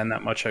and spend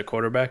that much at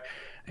quarterback,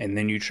 and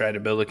then you try to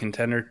build a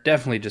contender,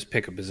 definitely just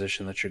pick a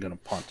position that you're going to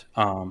punt.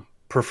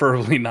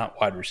 Preferably not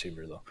wide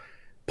receiver, though.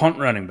 Punt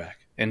running back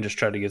and just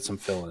try to get some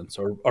fill-ins,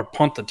 or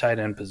punt the tight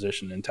end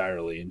position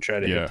entirely and try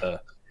to hit the,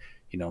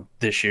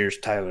 this year's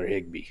Tyler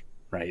Higbee,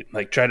 right?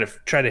 Like try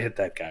to hit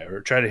that guy,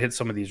 or try to hit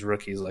some of these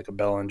rookies like a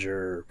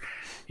Bellinger,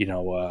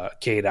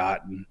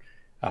 K-Dot and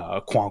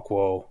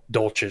Quanquo,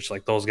 Dolchich,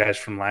 like those guys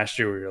from last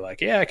year where you're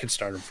like, yeah, I can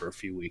start them for a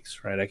few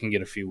weeks, right? I can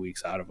get a few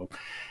weeks out of them.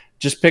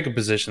 Just pick a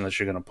position that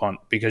you're going to punt,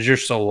 because you're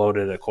so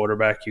loaded at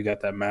quarterback. You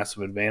got that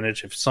massive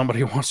advantage. If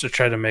somebody wants to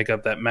try to make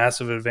up that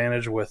massive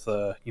advantage with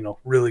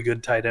really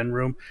good tight end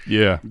room,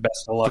 yeah,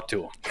 best of luck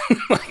to them.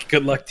 Like,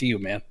 good luck to you,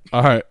 man.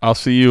 All right, I'll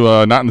see you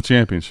not in the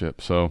championship.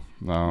 So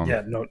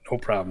no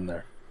problem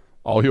there.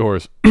 All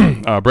yours.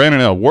 Brandon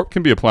L. Warp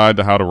can be applied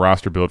to how to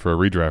roster build for a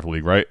redraft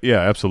league, right? Yeah,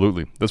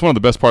 absolutely. That's one of the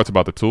best parts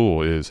about the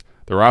tool is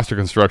the roster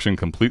construction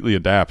completely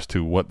adapts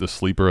to what the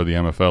sleeper of the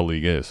MFL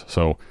league is.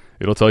 So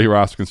it'll tell you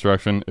roster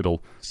construction.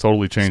 It'll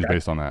totally change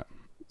based on that.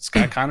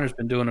 Scott Connor's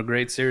been doing a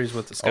great series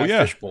with the Scott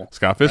Fishbowl.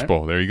 Scott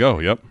Fishbowl. Right? There you go.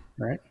 Yep.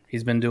 Right.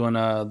 He's been doing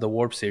the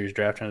Warp series,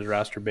 drafting his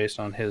roster based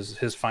on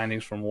his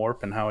findings from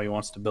Warp and how he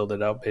wants to build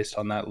it out based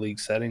on that league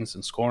settings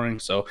and scoring.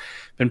 So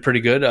been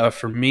pretty good.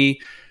 For me,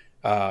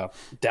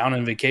 down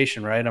in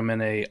vacation, right? I'm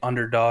in a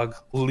underdog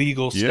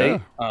legal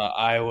state. Yeah.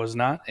 Iowa's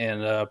not.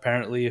 And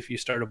apparently if you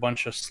start a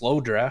bunch of slow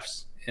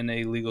drafts in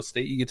a legal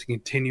state, you get to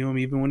continue them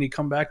even when you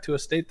come back to a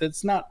state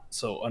that's not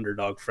so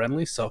underdog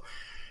friendly. So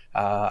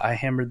I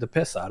hammered the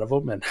piss out of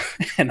them,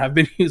 and I've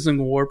been using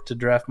Warp to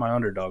draft my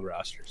underdog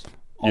rosters.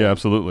 Yeah,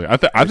 absolutely. I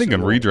think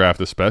in redraft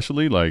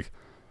especially, like,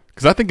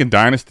 because I think in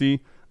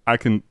Dynasty I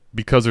can,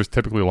 because there's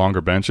typically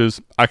longer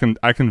benches, I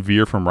can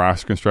veer from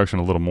roster construction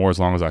a little more as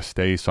long as I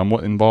stay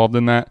somewhat involved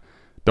in that.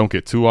 Don't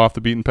get too off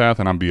the beaten path,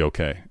 and I'll be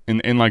okay.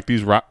 In like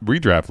these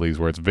redraft leagues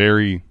where it's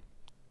very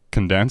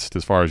condensed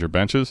as far as your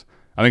benches,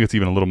 I think it's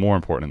even a little more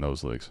important in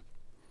those leagues.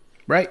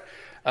 Right.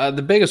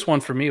 The biggest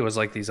one for me was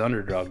like these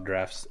underdog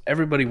drafts.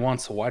 Everybody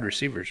wants the wide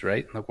receivers,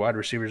 right? Like wide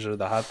receivers are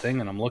the hot thing,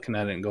 and I'm looking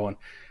at it and going,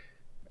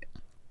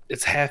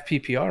 it's half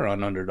PPR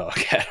on underdog,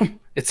 Adam.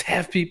 It's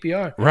half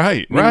PPR.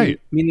 Right.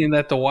 Meaning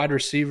that the wide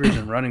receivers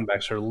and running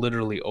backs are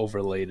literally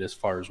overlaid as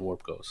far as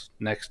Warp goes,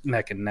 neck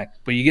and neck.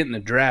 But you get in the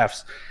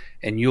drafts,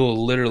 and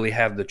you'll literally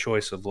have the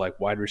choice of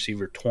like wide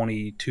receiver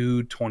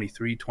 22,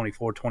 23,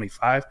 24,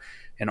 25,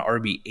 and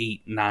RB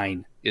 8,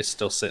 9 is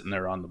still sitting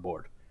there on the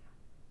board.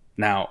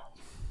 Now,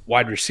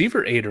 wide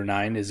receiver 8 or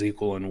 9 is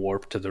equal in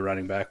Warp to the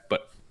running back,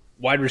 but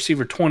wide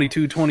receiver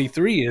 22,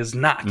 23 is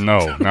not.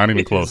 No, not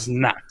even close. It's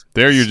not.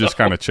 There you're just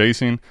kind of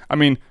chasing. I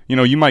mean,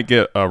 you might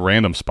get a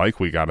random spike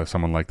week out of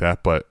someone like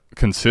that, but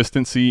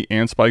consistency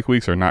and spike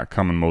weeks are not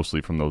coming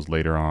mostly from those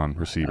later on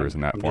receivers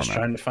in that format. I'm just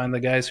trying to find the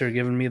guys who are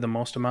giving me the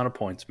most amount of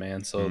points,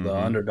 man. So the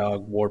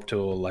underdog Warp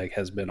tool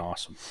has been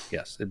awesome.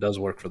 Yes, it does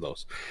work for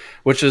those.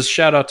 Which is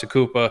shout out to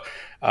Koopa.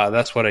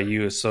 That's what I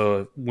use.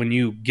 So when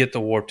you get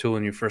the Warp tool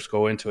and you first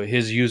go into it,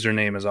 his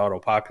username is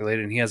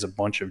auto-populated, and he has a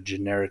bunch of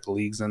generic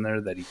leagues in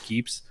there that he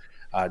keeps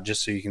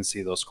just so you can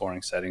see those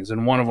scoring settings.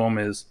 And one of them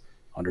is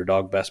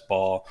underdog best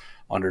ball,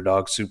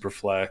 underdog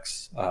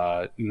superflex,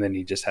 and then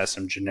he just has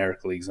some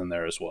generic leagues in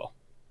there as well.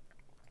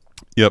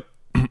 Yep.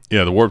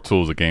 Yeah, the Warp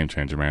tool is a game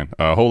changer, man.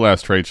 Whole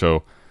last trade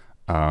show,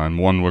 and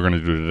one we're going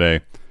to do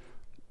today,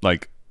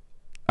 like,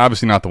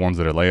 obviously not the ones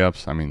that are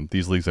layups. I mean,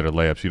 these leagues that are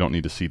layups, you don't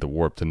need to see the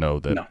Warp to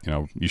know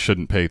that, you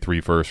shouldn't pay 3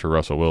 firsts for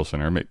Russell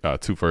Wilson or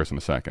 2 firsts and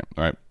a second,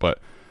 right? But,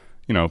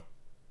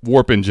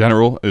 Warp in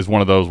general is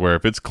one of those where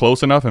if it's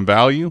close enough in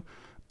value,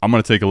 I'm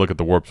going to take a look at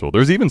the Warp tool.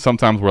 There's even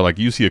sometimes where like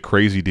you see a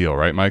crazy deal,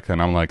 right, Mike?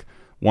 And I'm like,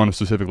 one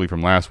specifically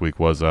from last week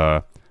was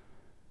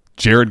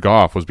Jared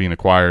Goff was being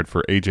acquired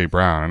for A.J.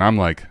 Brown. And I'm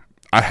like,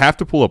 I have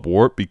to pull up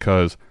Warp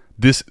because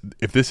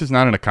if this is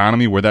not an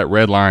economy where that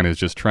red line is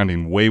just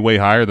trending way, way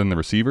higher than the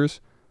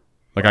receivers,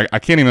 like I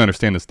can't even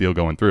understand this deal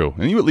going through.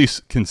 And you at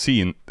least can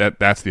see that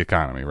that's the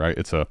economy, right?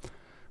 It's a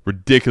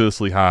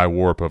ridiculously high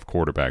Warp of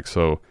quarterbacks.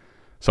 So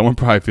someone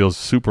probably feels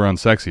super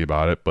unsexy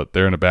about it, but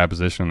they're in a bad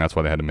position, and that's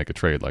why they had to make a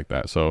trade like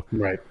that. So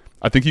right.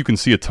 I think you can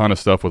see a ton of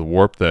stuff with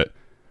Warp that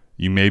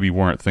you maybe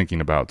weren't thinking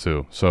about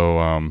too.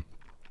 So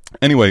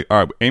anyway, all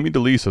right, Amy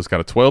DeLisa's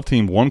got a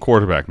 12-team, one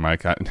quarterback,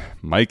 Mike.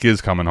 Mike is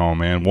coming home,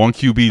 man. 1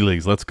 QB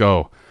leagues. Let's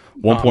go.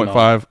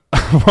 1.5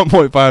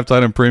 1.5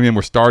 tight end premium.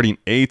 We're starting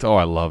 8. Oh,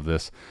 I love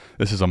this.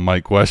 This is a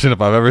Mike question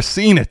if I've ever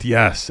seen it.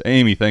 Yes.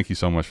 Amy, thank you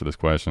so much for this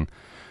question.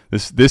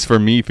 This for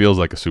me feels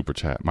like a super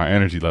chat. My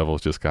energy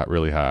levels just got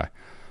really high.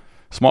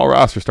 Small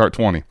roster, start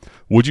 20.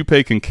 Would you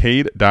pay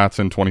Kincaid,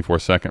 Dotson,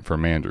 24-second for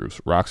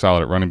Mandrews? Rock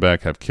solid at running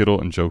back. Have Kittle,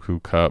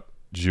 Njoku, Kupp,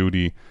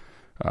 Judy,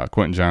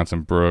 Quentin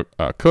Johnson,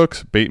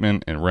 Cooks,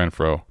 Bateman, and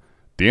Renfro.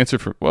 The answer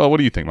what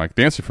do you think, Mike?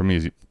 The answer for me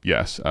is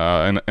yes.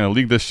 In a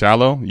league this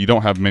shallow, you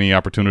don't have many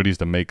opportunities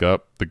to make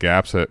up the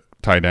gaps at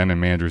tight end,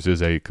 and Mandrews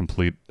is a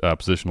complete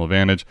positional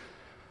advantage.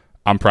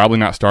 I'm probably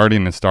not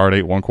starting in start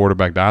 8 one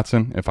quarterback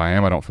Dotson. If I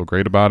am, I don't feel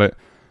great about it.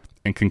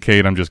 And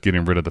Kincaid, I'm just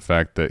getting rid of the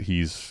fact that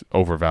he's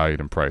overvalued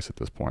in price at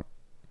this point.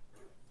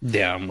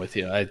 Yeah, I'm with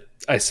you.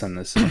 I send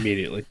this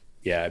immediately.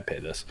 Yeah, I'd pay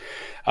this.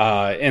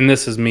 And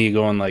this is me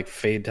going like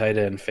fade tight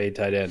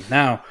end.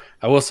 Now,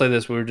 I will say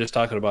this. We were just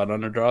talking about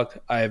underdog.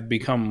 I've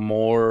become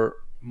more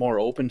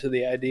open to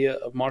the idea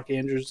of Mark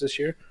Andrews this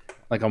year.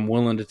 Like I'm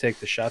willing to take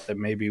the shot that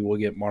maybe we'll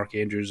get Mark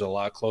Andrews a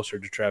lot closer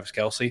to Travis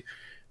Kelce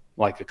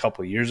like a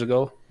couple of years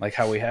ago, like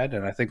how we had.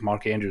 And I think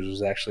Mark Andrews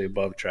was actually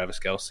above Travis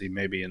Kelce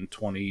maybe in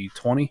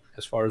 2020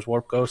 as far as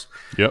Warp goes.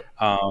 Yep.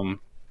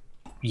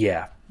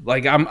 Yeah,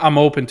 like I'm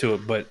open to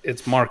it, but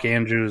it's Mark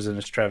Andrews and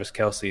it's Travis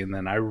Kelce, and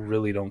then I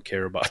really don't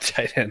care about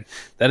tight end.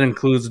 That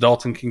includes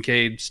Dalton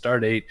Kincaid,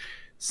 start 8,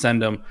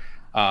 send him.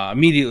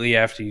 Immediately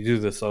after you do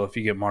this, though, if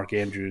you get Mark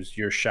Andrews,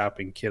 you're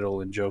shopping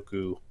Kittle and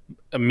Njoku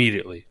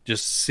immediately,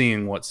 just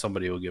seeing what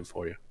somebody will give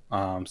for you,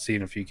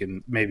 seeing if you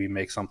can maybe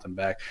make something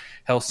back.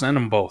 Hell, send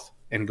them both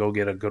and go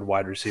get a good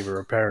wide receiver,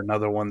 or pair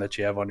another one that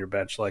you have on your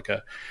bench, like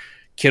a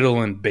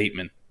Kittle and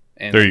Bateman.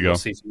 And there you go.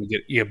 See if you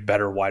get a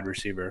better wide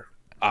receiver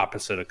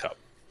opposite a Kupp,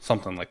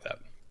 something like that.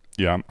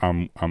 Yeah,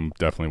 I'm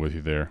definitely with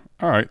you there.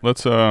 All right,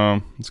 let's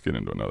get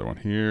into another one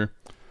here.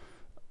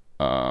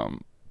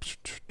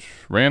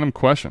 Random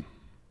question: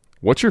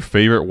 what's your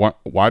favorite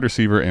wide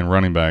receiver and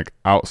running back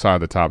outside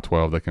the top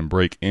 12 that can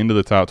break into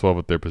the top 12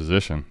 at their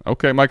position?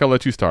 Okay, Mike, I'll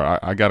let you start.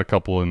 I got a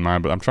couple in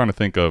mind, but I'm trying to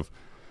think of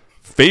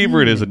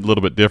favorite is a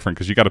little bit different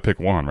because you got to pick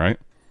one, right?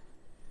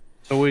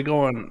 So we're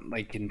going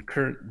like in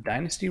current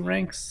dynasty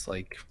ranks,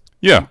 like.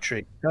 Yeah. Keep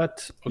trade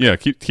cut. Okay. Yeah,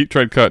 keep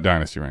trade cut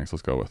dynasty ranks.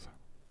 Let's go with.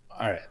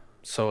 All right.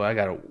 So I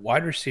got a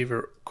wide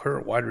receiver,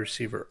 current wide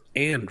receiver,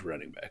 and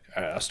running back.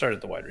 All right, I'll start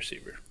at the wide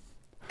receiver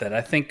that I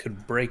think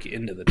could break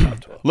into the top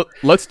 12.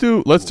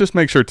 Let's just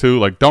make sure too.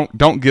 Like,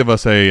 don't give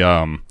us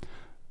a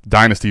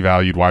dynasty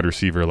valued wide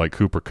receiver like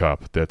Cooper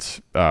Kupp.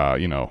 That's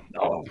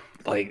Oh,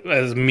 like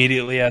as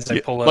immediately as I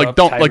pull it like up.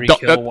 don't like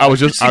don't. That, I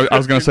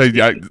was gonna say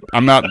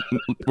I'm not.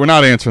 We're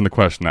not answering the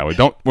question that way.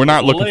 We're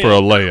not looking for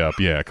a layup.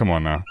 Yeah, come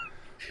on now.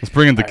 Let's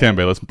bring in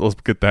Dikembe. Let's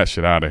get that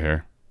shit out of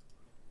here.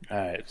 All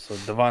right, so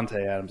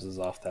Devontae Adams is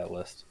off that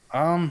list.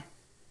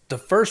 The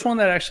first one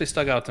that actually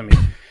stuck out to me,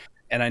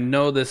 and I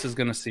know this is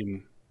gonna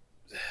seem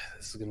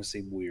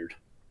weird,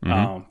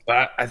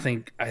 but I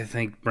think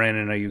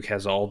Brandon Ayuk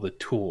has all the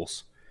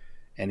tools,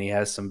 and he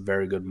has some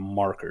very good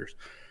markers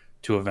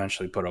to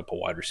eventually put up a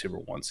wide receiver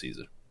 1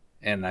 season,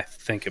 and I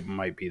think it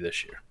might be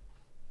this year.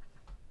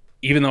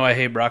 Even though I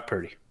hate Brock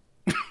Purdy,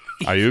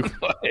 Ayuk.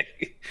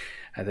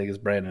 I think it's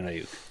Brandon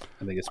Ayuk.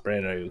 I think it's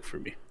Brandon Ayuk for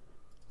me.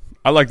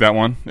 I like that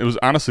one. It was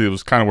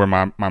kind of where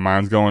my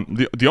mind's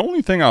going. The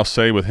only thing I'll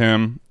say with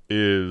him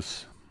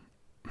is,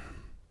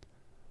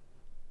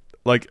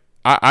 like,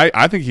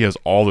 I think he has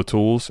all the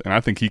tools, and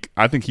I think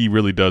he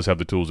really does have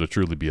the tools to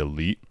truly be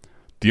elite.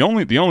 The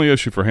only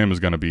issue for him is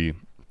going to be,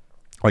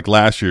 like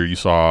last year, you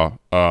saw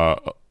a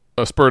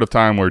spurt of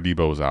time where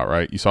Debo was out,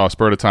 right? You saw a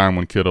spurt of time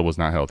when Kittle was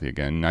not healthy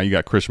again. Now you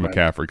got Christian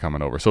McCaffrey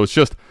coming over, so it's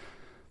just.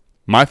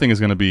 My thing is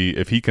going to be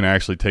if he can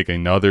actually take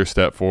another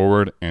step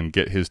forward and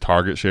get his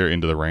target share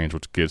into the range,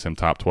 which gives him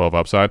top 12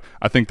 upside.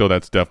 I think, though,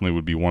 that's definitely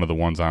would be one of the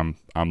ones I'm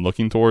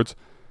looking towards.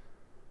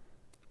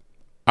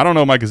 I don't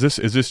know, Mike. Is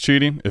this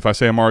cheating if I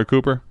say Amari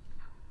Cooper?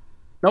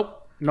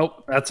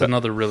 Nope. That's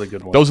another really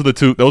good one. Those are the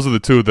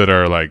two that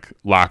are like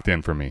locked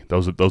in for me.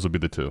 Those would be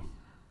the two.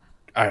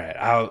 All right,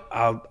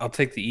 I'll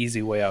take the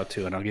easy way out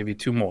too, and I'll give you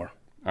two more.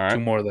 All right, 2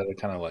 more that I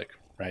kind of like.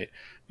 Right,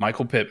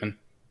 Michael Pittman.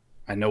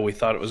 I know we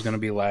thought it was going to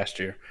be last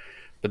year,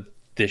 but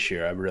this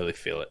year I really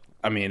feel it.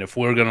 I mean, if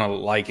we're going to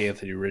like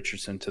Anthony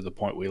Richardson to the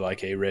point we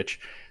like A-Rich,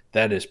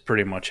 that is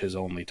pretty much his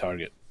only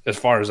target. as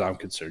far as I'm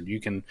concerned. You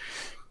can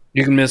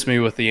miss me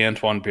with the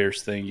Antoine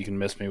Pierce thing. You can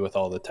miss me with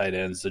all the tight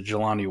ends, the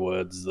Jelani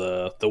Woods,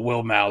 the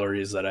Will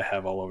Mallory's that I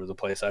have all over the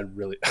place. I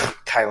really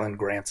Kylan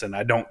Granson.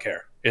 I don't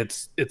care.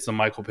 It's the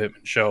Michael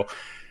Pittman show.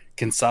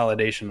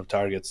 Consolidation of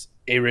targets.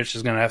 A-Rich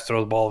is going to have to throw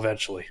the ball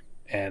eventually.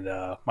 And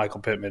Michael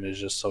Pittman is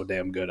just so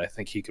damn good. I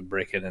think he could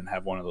break it and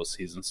have one of those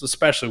seasons,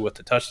 especially with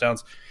the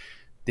touchdowns.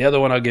 The other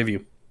one I'll give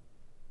you.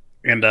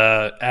 And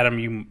Adam,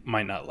 you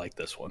might not like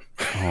this one.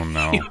 Oh,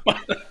 no.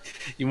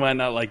 you might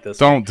not like this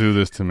Don't do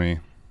this to me.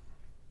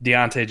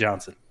 Deontay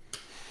Johnson.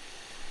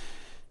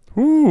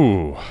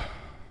 Ooh.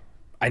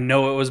 I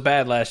know it was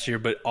bad last year,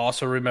 but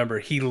also remember,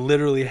 he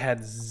literally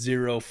had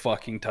 0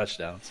 fucking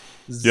touchdowns.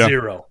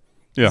 Zero.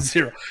 Yeah.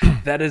 0.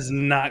 That is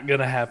not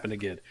going to happen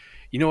again.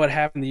 You know what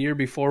happened the year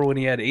before when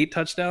he had 8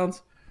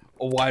 touchdowns?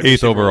 A wide 8th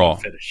receiver overall.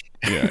 finish.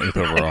 Yeah, 8th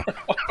overall.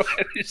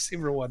 Wide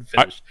receiver one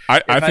finish.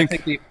 I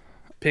think the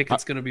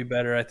Pickett's going to be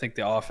better. I think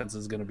the offense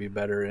is going to be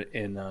better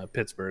in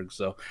Pittsburgh.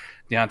 So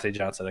Deontay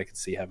Johnson, I could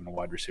see having a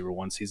wide receiver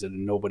one season,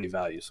 and nobody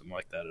values him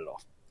like that at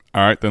all.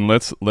 All right, then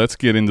let's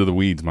get into the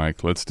weeds,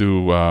 Mike. Let's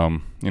do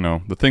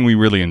the thing we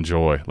really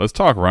enjoy. Let's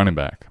talk running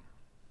back.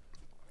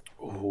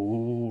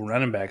 Ooh,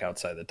 running back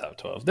outside the top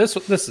 12. This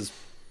is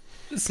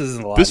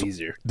a lot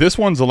easier. This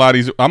one's a lot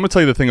easier. I'm going to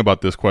tell you the thing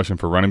about this question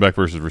for running back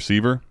versus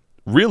receiver.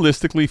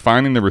 Realistically,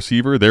 finding the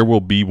receiver, there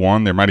will be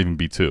one. There might even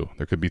be 2.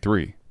 There could be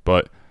 3.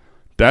 But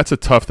that's a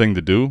tough thing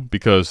to do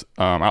because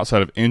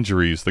outside of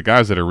injuries, the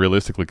guys that are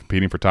realistically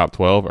competing for top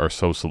 12 are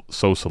so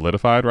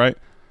solidified, right?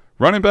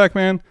 Running back,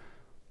 man,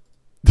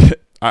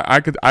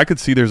 I could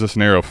see there's a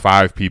scenario of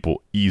 5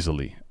 people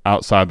easily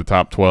outside the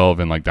top 12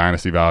 in like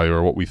dynasty value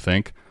or what we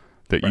think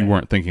that you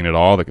weren't thinking at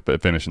all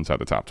that finish inside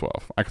the top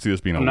 12. I could see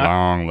this being a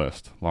long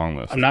list. I'm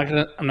not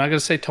gonna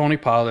say Tony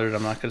Pollard.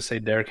 I'm not gonna say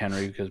Derrick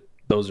Henry because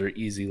those are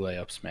easy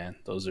layups, man.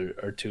 Those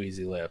are 2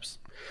 easy layups.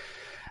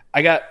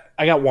 I got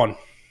one.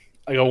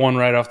 I got one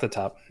right off the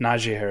top.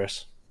 Najee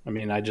Harris. I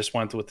mean, I just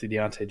went with the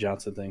Deontay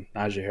Johnson thing.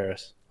 Najee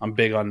Harris. I'm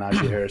big on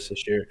Najee Harris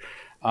this year.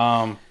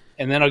 And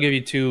then I'll give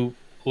you 2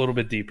 a little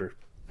bit deeper.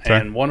 Okay.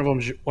 And one of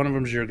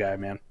them's your guy,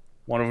 man.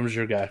 One of them's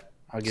your guy.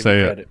 I'll give Say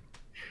you it. credit.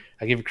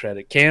 I give you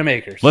credit. Cam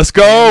Akers. Let's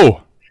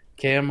go.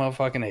 Cam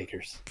motherfucking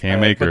Akers.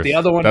 Cam Akers. But the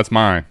other one. That's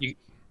mine.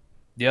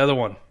 The other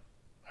one.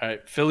 All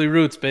right. Philly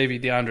roots, baby.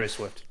 DeAndre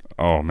Swift.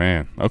 Oh,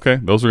 man. Okay.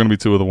 Those are going to be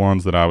 2 of the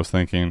ones that I was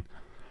thinking.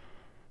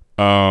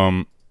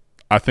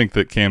 I think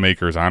that Cam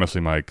Akers,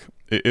 honestly, Mike,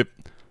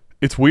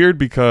 it's weird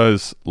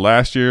because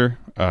last year,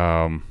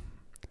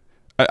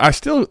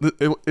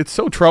 it's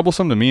so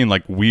troublesome to me and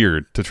like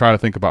weird to try to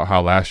think about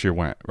how last year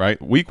went, right?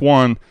 Week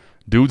 1,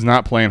 dude's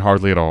not playing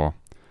hardly at all.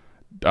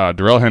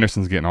 Darrell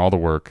Henderson's getting all the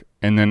work.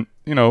 And then,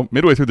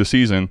 midway through the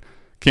season,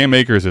 Cam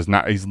Akers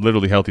he's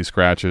literally healthy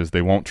scratches.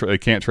 They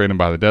can't trade him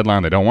by the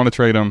deadline. They don't want to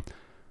trade him.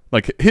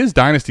 Like his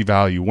dynasty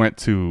value went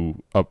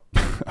to a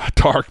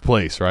dark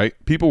place, right?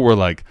 People were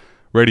like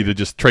ready to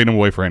just trade him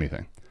away for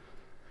anything.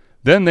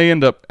 Then they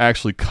end up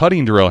actually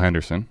cutting Darrell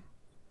Henderson.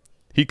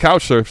 He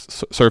couch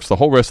surfs the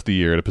whole rest of the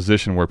year at a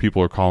position where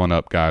people are calling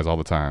up guys all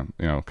the time,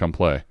 come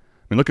play.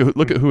 I mean,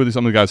 look at who are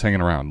some of the guys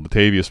hanging around.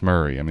 Latavius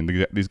Murray. I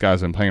mean, these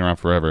guys have been playing around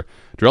forever.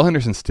 Darrell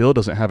Henderson still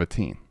doesn't have a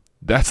team.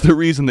 That's the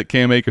reason that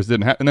Cam Akers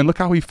didn't have. And then look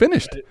how he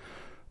finished.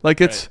 Like,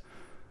 it's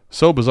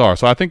so bizarre.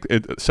 So I think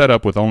it's set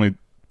up with only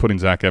putting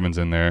Zach Evans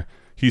in there.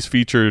 He's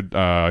featured.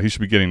 He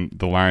should be getting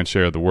the lion's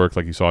share of the work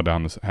like you saw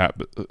down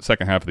the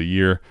second half of the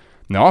year.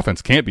 And the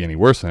offense can't be any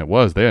worse than it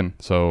was then.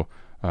 So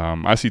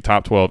I see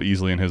top 12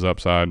 easily in his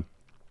upside.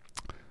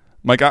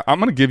 Mike, I'm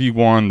going to give you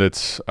one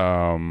that's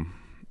a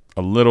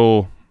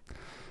little –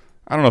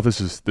 I don't know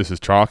if this is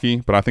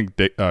chalky, but I think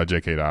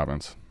J.K.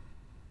 Dobbins.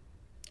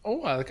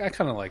 Oh, I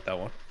kind of like that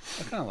one.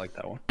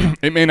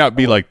 It may not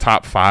be like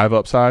top 5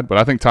 upside, but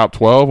I think top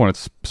 12 when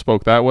it's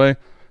spoke that way.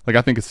 Like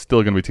I think it's still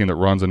going to be a team that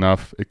runs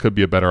enough. It could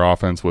be a better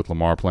offense with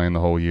Lamar playing the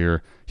whole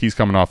year. He's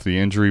coming off the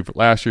injury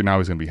last year. Now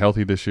he's going to be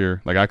healthy this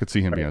year. Like I could see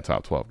him being a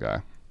top 12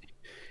 guy.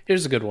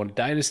 Here's a good one,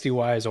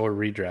 dynasty-wise or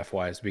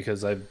redraft-wise,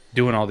 because I'm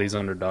doing all these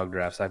underdog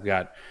drafts. I've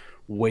got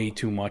way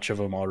too much of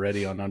them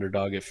already on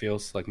underdog. It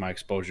feels like my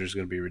exposure is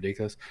going to be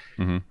ridiculous.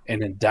 Mm-hmm.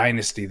 And in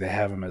dynasty, they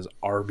have him as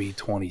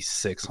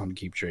RB26 on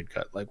Keep Trade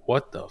Cut. Like,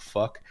 what the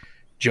fuck?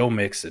 Joe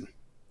Mixon,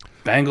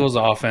 Bengals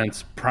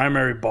offense,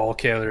 primary ball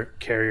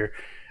carrier.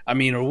 I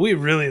mean, are we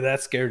really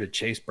that scared of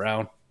Chase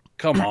Brown?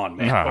 Come on,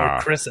 man. Or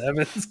Chris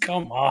Evans?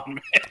 Come on,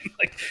 man.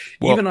 Like,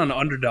 even on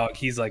underdog,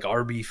 he's like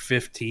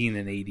RB15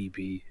 in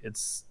ADP.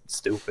 It's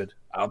stupid.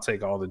 I'll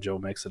take all the Joe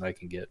Mixon I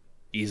can get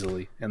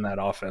easily in that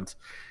offense.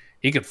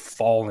 He could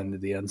fall into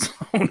the end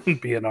zone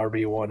and be an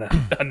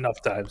RB1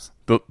 enough times.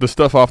 The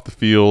stuff off the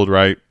field,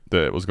 right,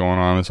 that was going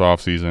on this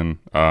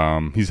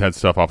offseason, he's had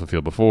stuff off the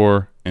field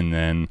before, and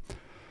then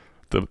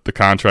the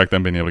contract,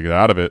 then being able to get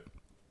out of it.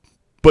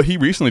 But he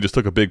recently just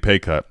took a big pay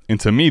cut. And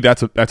to me,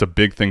 that's a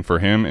big thing for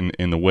him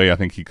in the way I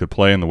think he could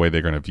play and the way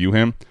they're going to view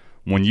him.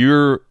 When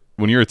you're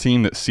a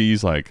team that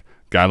sees like a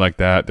guy like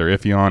that, they're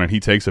iffy on, and he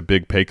takes a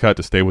big pay cut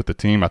to stay with the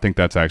team, I think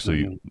that's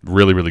actually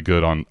really, really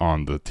good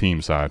on the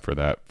team side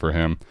for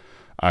him.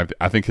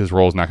 I think his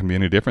role is not going to be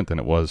any different than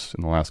it was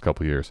in the last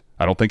couple of years.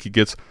 I don't think he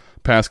gets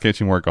pass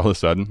catching work all of a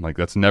sudden. Like,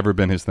 that's never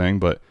been his thing,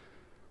 but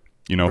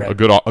a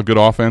good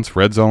offense,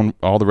 red zone,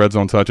 all the red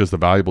zone touches, the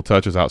valuable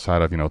touches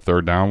outside of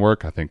third down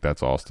work. I think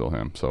that's all still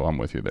him. So I'm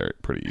with you there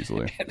pretty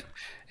easily.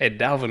 And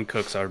Dalvin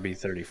Cook's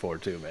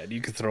RB34 too, man.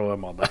 You could throw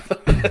him on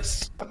the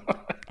list.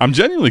 I'm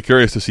genuinely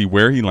curious to see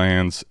where he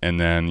lands, and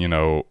then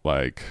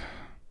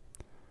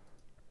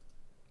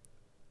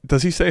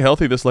does he stay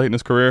healthy this late in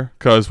his career?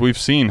 Because we've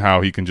seen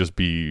how he can just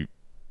be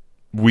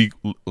league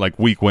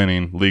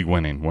winning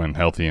when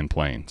healthy and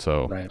playing.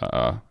 So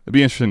it'd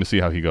be interesting to see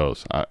how he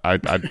goes.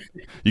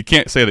 You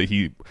can't say that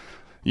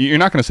you're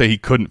not going to say he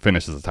couldn't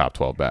finish as a top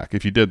 12 back.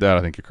 If you did that,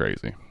 I think you're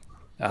crazy.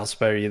 I'll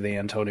spare you the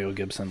Antonio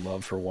Gibson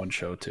love for one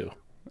show too.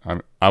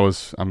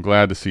 I'm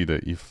glad to see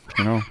that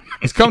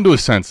he's come to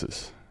his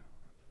senses.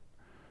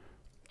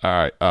 All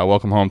right,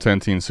 welcome home,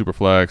 10-team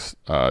Superflex.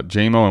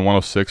 JMO and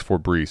 106 for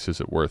Brees.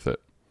 Is it worth it?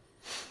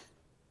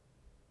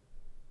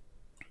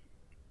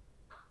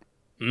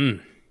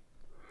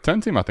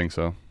 10-team, I think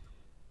so.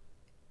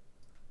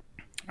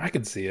 I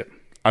could see it.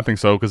 I think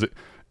so because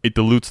it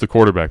dilutes the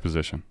quarterback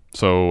position.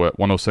 So at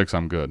 106,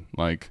 I'm good.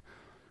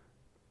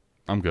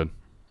 I'm good.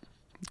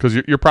 Because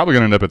you're probably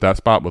going to end up at that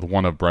spot with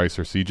one of Bryce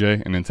or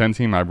CJ. And in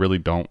 10-team, I really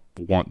don't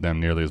want them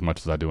nearly as much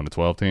as I do in a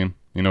 12-team.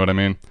 You know what I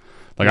mean?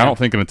 I don't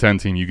think in a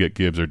 10-team you get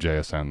Gibbs or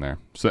JSN there.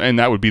 So, and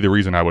that would be the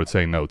reason I would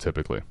say no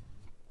typically.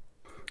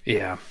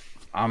 Yeah.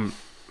 I'm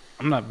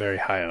not very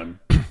high on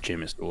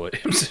Jameis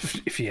Williams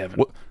if you haven't.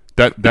 Well,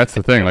 that's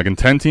the thing. In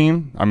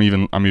 10-team, I'm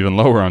even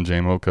lower on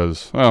JMO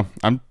because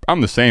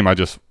I'm the same. I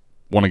just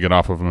want to get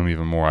off of him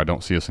even more. I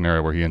don't see a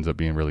scenario where he ends up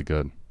being really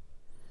good.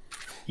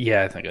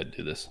 Yeah, I think I'd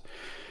do this.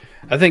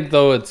 I think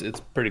though it's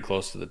pretty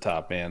close to the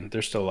top, man.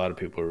 There's still a lot of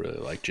people who really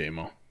like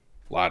JMO.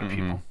 A lot of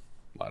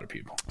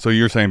people. So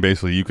you're saying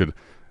basically you could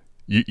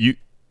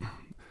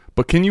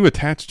but can you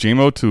attach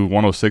JMO to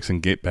 106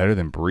 and get better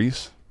than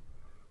Brees?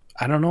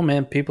 I don't know,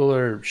 man. People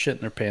are shitting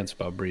their pants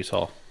about Brees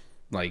Hall.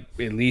 At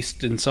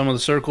least in some of the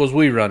circles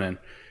we run in,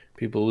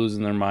 people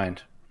losing their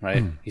mind,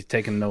 right? He's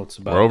taking notes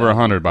about We're over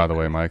 100, by the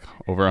way, Mike.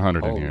 Over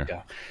 100 in here.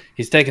 Yeah.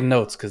 He's taking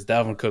notes because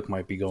Dalvin Cook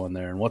might be going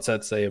there. And what's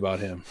that say about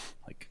him?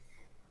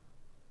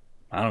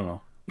 I don't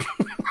know.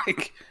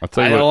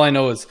 All I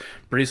know is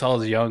Brees Hall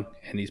is young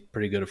and he's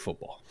pretty good at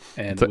football.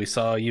 And we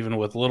saw, even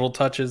with little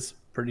touches,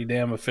 pretty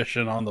damn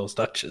efficient on those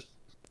touches.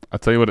 I'll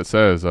tell you what it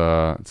says.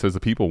 It says the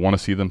people want to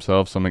see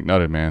themselves some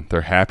McNutted, man.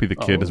 They're happy the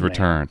kid has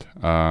returned.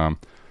 All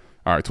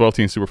right,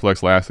 12-team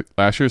Superflex.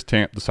 Last year's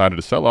Tamp decided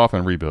to sell off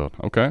and rebuild.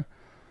 Okay.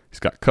 He's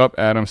got Kupp,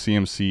 Adams,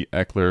 CMC,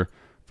 Eckler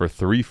for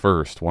 3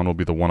 first. One will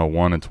be the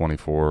 101 and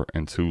 24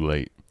 and 2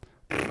 late.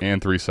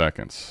 And 3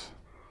 seconds.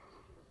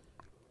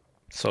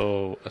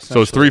 So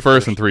it's 3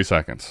 first and 3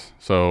 seconds.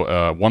 So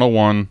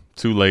 101,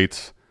 2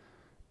 lates,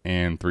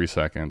 and 3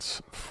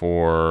 seconds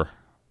for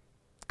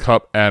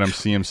Kupp, Adams,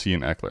 CMC,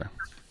 and Eckler.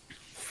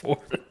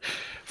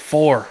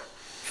 Four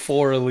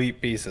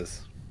elite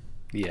pieces.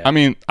 Yeah. I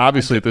mean,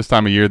 obviously at this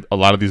time of year, a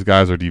lot of these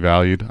guys are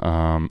devalued.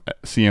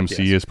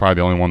 CMC is probably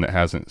the only one that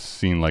hasn't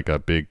seen a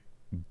big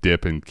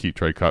dip in keep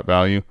trade cut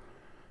value.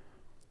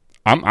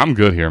 I'm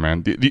good here,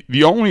 man.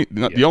 The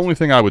only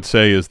thing I would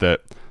say is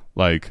that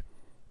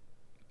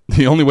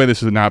the only way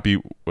this would not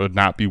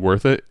be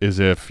worth it is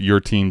if your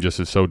team just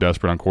is so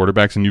desperate on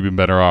quarterbacks and you've been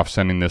better off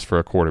sending this for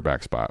a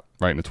quarterback spot,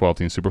 right, in the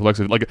 12-team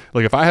Superflex.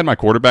 If I had my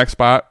quarterback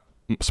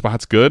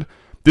spot's good,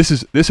 this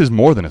is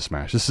more than a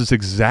smash. This is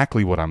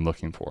exactly what I'm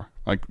looking for,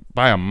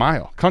 by a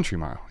mile, country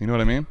mile. You know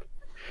what I mean?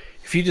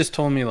 If you just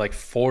told me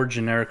 4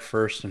 generic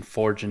first and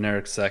 4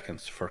 generic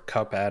seconds for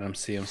Kupp, Adams,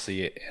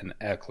 CMC, and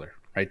Eckler,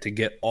 right, to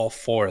get all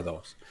 4 of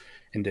those,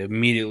 and to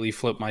immediately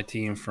flip my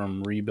team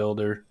from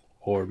rebuilder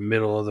or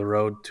middle of the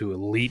road to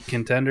elite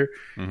contender,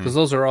 because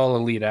those are all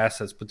elite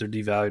assets, but they're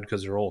devalued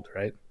because they're old,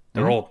 right?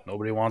 They're old.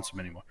 Nobody wants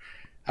them anymore.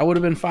 I would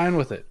have been fine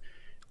with it.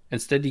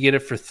 Instead, you get it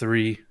for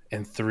 3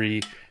 and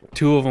 3,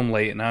 2 of them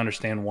late, and I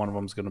understand one of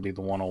them is going to be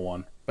the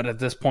 101. But at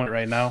this point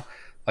right now,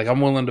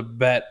 I'm willing to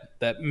bet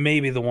that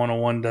maybe the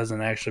 101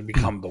 doesn't actually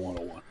become the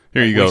 101.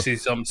 Here you go. We see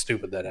something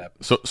stupid that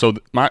happens. So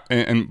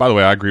and by the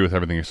way, I agree with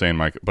everything you're saying,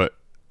 Mike. But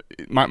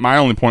my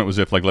only point was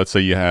if let's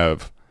say you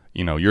have.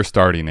 You're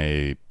starting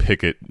a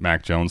Pickett,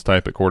 Mac Jones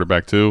type at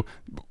quarterback too.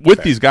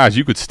 With these guys,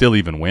 you could still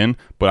even win.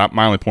 But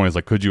my only point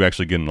is, could you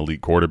actually get an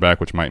elite quarterback,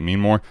 which might mean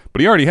more?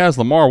 But he already has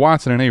Lamar,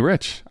 Watson, and A.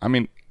 Rich. I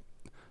mean,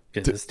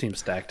 this team's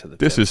stacked to the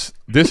this tip.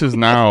 This is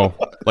now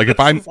if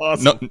I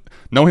awesome.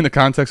 Knowing the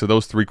context of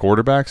those 3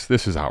 quarterbacks,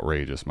 this is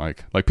outrageous,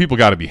 Mike. People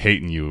got to be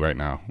hating you right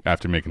now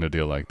after making a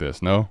deal like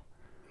this. No,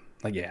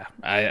 yeah,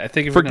 I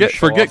think if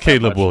forget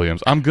Caleb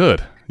Williams. I'm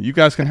good. You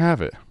guys can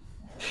have it.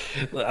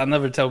 I'll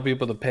never tell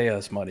people to pay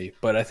us money,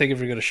 but I think if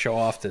you're going to show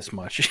off this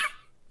much,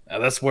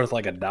 that's worth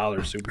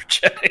 $1 super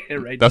chat,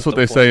 right? That's what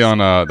they say on.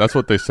 That's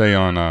what they say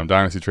on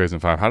Dynasty Trades in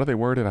 5. How do they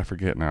word it? I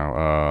forget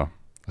now.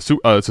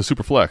 It's a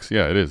super flex.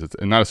 Yeah, it is. It's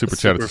not a super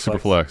chat. It's a super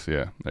flex.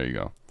 Yeah, there you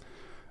go.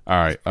 All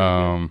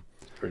right.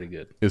 Pretty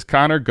good. Is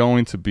Connor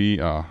going to be?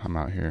 I'm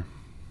out here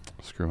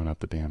screwing up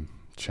the damn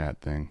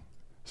chat thing.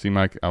 See,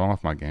 Mike, I'm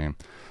off my game.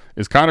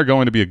 Is Connor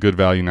going to be a good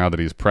value now that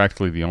he's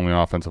practically the only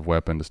offensive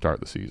weapon to start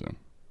the season?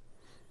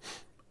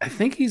 I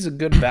think he's a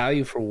good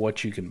value for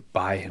what you can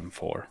buy him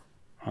for.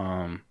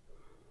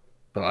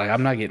 But like,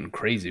 I'm not getting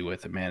crazy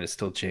with it, man. It's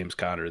still James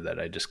Conner that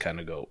I just kind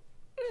of go,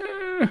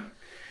 eh.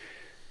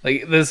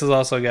 Like, this is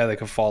also a guy that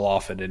could fall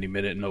off at any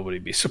minute and nobody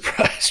be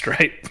surprised,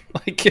 right?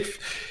 Like,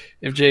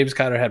 if James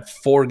Conner had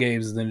 4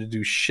 games and then to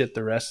do shit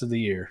the rest of the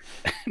year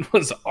and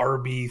was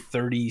RB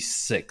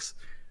 36,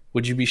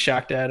 would you be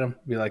shocked at him?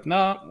 Be like,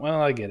 nah, well,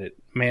 I get it.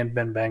 Man,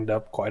 been banged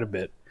up quite a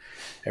bit.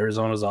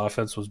 Arizona's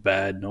offense was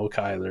bad. No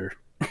Kyler.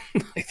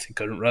 They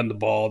couldn't run the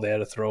ball. They had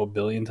to throw 1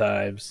 billion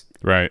times.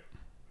 Right.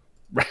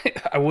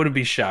 Right. I wouldn't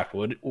be shocked.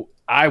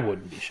 I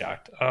wouldn't be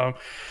shocked.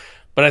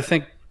 But I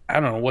think, I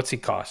don't know, what's he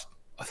cost?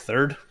 A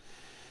third?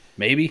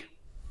 Maybe?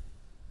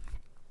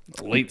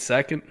 A late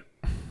second?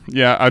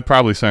 Yeah, I'd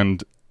probably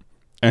send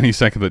any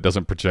second that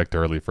doesn't project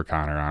early for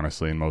Connor,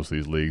 honestly, in most of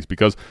these leagues.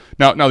 Because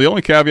now the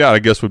only caveat, I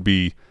guess, would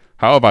be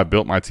how have I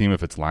built my team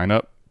if it's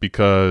lineup?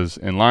 Because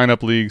in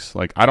lineup leagues,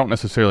 like, I don't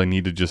necessarily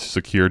need to just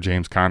secure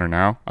James Conner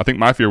now. I think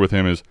my fear with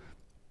him is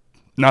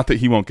not that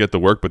he won't get the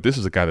work, but this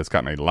is a guy that's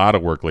gotten a lot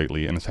of work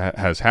lately and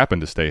has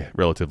happened to stay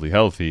relatively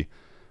healthy,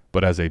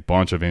 but has a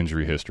bunch of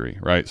injury history,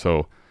 right?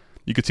 So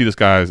you could see this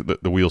guy,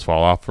 the wheels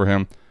fall off for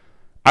him.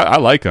 I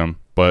like him,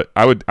 but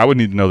I would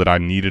need to know that I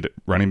needed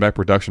running back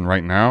production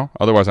right now.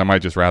 Otherwise, I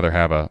might just rather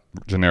have a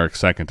generic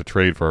second to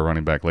trade for a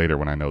running back later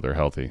when I know they're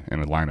healthy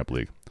in a lineup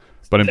league.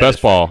 But in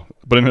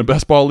a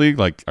best ball league,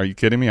 like, are you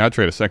kidding me? I'd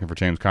trade a second for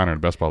James Conner in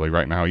a best ball league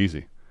right now,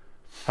 easy.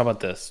 How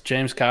about this?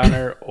 James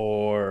Conner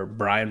or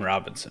Brian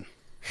Robinson?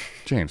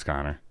 James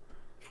Conner.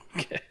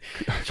 Okay.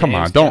 Come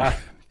on,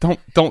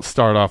 don't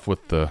start off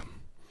with the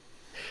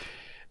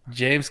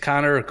James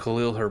Conner or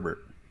Khalil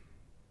Herbert?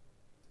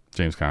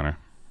 James Conner.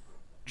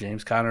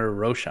 James Conner or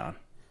Roshan?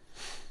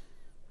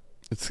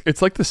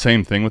 It's like the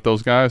same thing with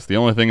those guys. The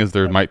only thing is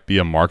there might be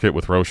a market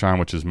with Roshan,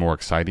 which is more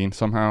exciting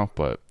somehow,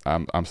 but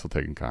I'm still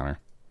taking Conner.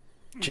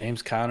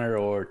 James Conner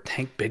or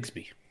Tank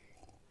Bigsby?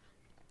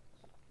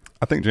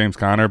 I think James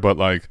Conner, but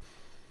like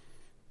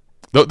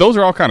those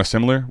are all kind of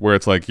similar, where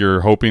it's like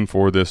you're hoping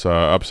for this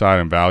upside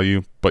and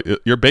value, but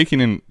you're baking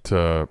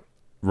into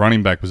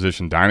running back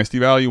position dynasty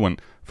value. When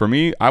for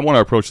me, I want to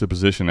approach the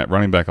position at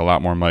running back a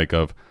lot more, Mike,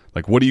 of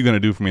like, what are you going to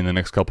do for me in the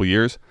next couple of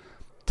years?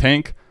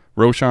 Tank,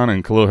 Roshan,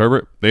 and Khalil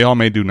Herbert, they all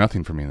may do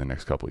nothing for me in the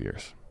next couple of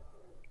years.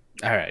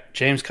 All right,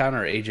 James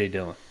Conner or A.J.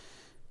 Dillon?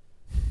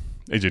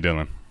 A.J.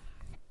 Dillon.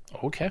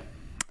 Okay.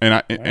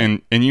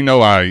 And you know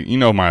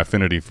my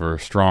affinity for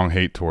strong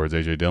hate towards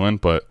A.J. Dillon,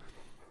 but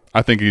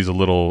I think he's a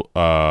little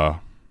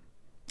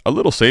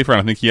safer,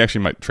 and I think he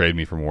actually might trade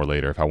me for more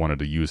later if I wanted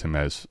to use him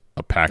as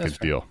a package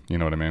deal. You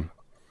know what I mean?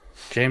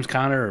 James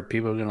Conner, or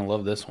people are going to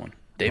love this one.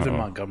 David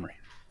Montgomery,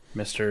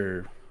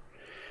 Mr.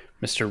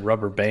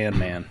 Rubber Band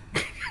Man.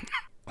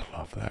 I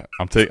love that.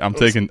 I'm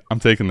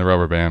taking the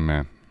Rubber Band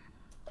Man.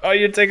 Oh,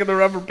 you're taking the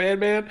Rubber Band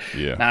Man?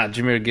 Yeah. Nah,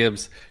 Jahmyr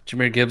Gibbs.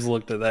 Jahmyr Gibbs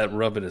looked at that,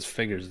 rubbing his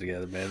fingers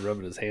together, man,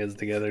 rubbing his hands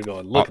together,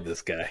 going, "Look at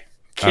this guy.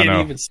 Can't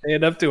even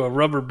stand up to a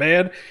rubber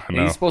band. And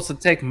he's supposed to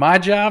take my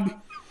job."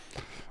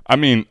 I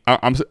mean,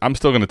 I'm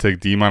still going to take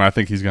D-Mon. I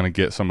think he's going to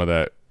get some of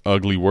that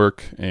ugly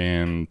work,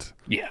 and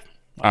yeah,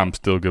 I'm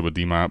still good with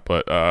D-Mon,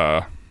 but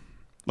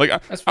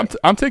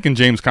I'm taking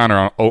James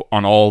Conner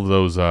on all of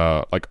those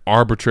like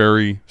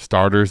arbitrary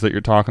starters that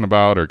you're talking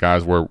about, or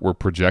guys we're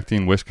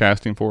projecting wish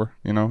casting for,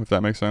 you know, if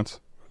that makes sense.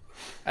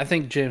 I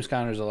think James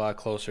Conner's a lot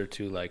closer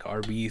to like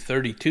RB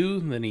 32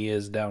 than he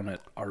is down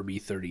at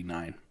RB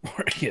 39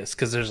 where he is,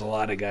 because there's a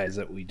lot of guys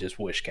that we just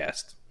wish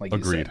cast, like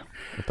agreed.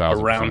 You said,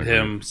 around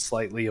him,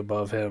 slightly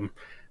above him.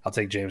 I'll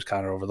take James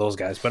Conner over those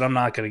guys, but I'm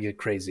not going to get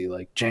crazy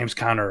like James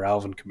Conner or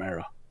Alvin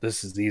Kamara.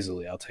 This is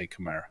easily I'll take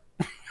Kamara.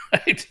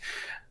 Right?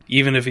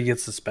 Even if he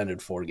gets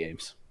suspended 4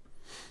 games.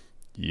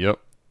 Yep.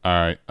 All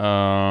right.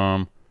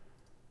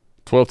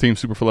 12-team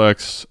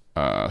Superflex,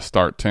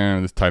 start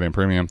 10. This tight end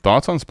premium.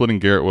 Thoughts on splitting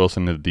Garrett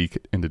Wilson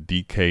into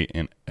DK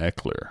and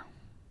Eckler?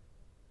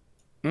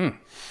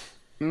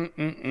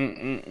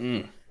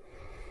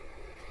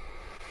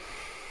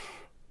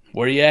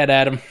 Where you at,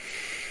 Adam?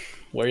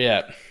 Where you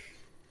at?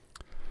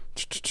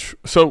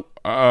 So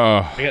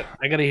I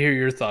got to hear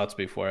your thoughts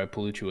before I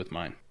pollute you with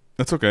mine.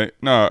 That's okay.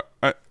 No,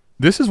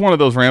 this is one of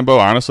those, Rambo.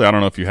 Honestly, I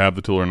don't know if you have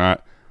the tool or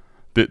not.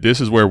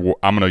 This is where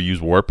I'm going to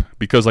use Warp,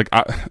 because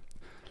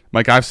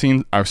I've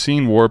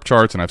seen Warp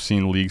charts and I've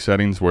seen league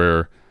settings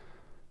where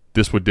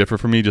this would differ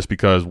for me, just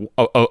because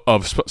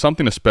of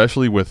something,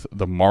 especially with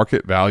the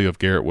market value of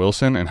Garrett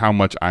Wilson and how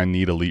much I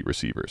need elite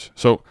receivers.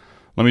 So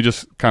let me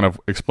just kind of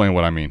explain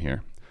what I mean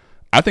here.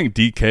 I think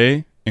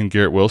DK and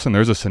Garrett Wilson,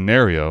 there's a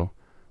scenario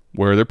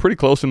where they're pretty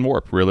close in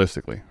Warp,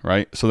 realistically,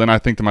 right? So then I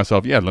think to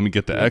myself, yeah, let me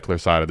get the Eckler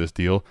side of this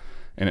deal,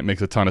 and it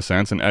makes a ton of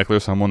sense. And Eckler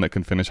is someone that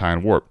can finish high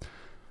in Warp.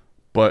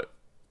 But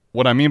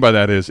what I mean by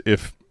that is,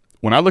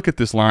 when I look at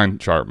this line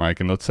chart, Mike,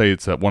 and let's say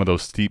it's one of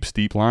those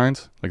steep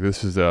lines, like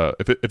this is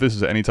if this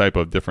is any type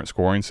of different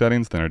scoring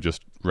settings than are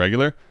just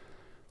regular,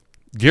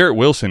 Garrett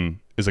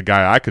Wilson is a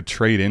guy I could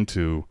trade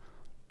into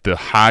the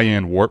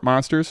high-end warp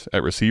monsters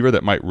at receiver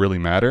that might really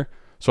matter.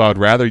 So I would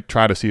rather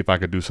try to see if I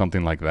could do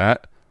something like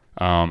that,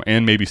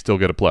 and maybe still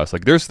get a plus.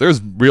 Like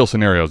there's real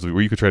scenarios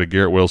where you could trade a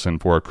Garrett Wilson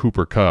for a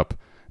Cooper Kupp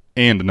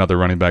and another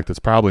running back that's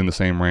probably in the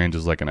same range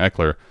as like an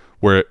Eckler,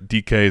 where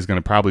DK is going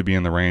to probably be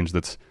in the range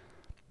that's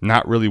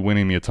not really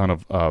winning me a ton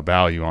of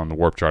value on the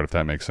warp chart, if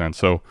that makes sense.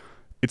 So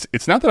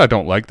it's not that I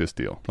don't like this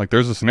deal. Like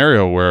there's a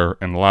scenario where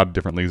in a lot of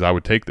different leagues I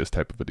would take this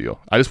type of a deal.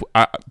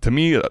 To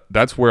me,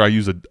 that's where I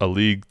use a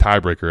league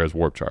tiebreaker as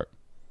warp chart.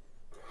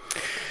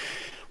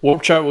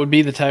 Warp chart would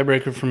be the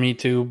tiebreaker for me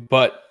too,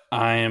 but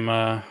I'm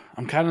going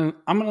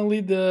to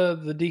lead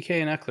the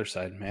DK and Eckler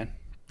side, man.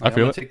 I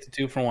feel it. Take the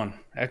 2-for-1.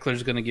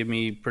 Eckler's going to give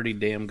me pretty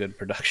damn good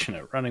production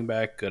at running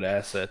back, good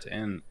asset,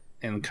 and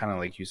kind of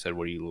like you said,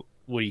 where you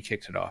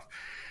kicked it off.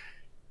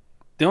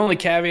 The only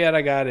caveat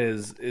I got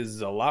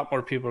is a lot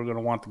more people are going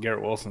to want the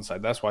Garrett Wilson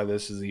side. That's why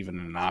this is even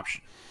an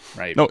option,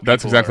 right? No,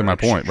 that's exactly my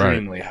point, right?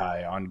 Extremely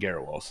high on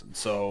Garrett Wilson.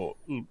 So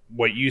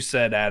what you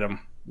said, Adam,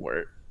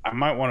 where I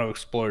might want to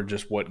explore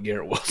just what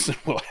Garrett Wilson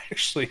will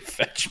actually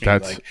fetch me.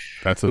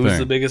 That's the who's thing.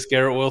 the biggest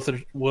Garrett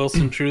Wilson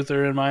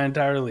truther in my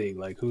entire league?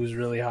 Like, who's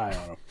really high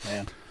on him,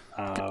 man?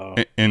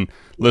 And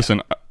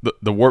listen,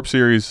 the Warp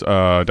Series,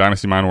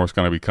 Dynasty Mind Warp is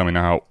going to be coming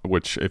out,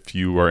 which if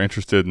you are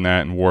interested in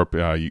that and Warp,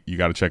 you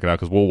got to check it out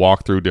because we'll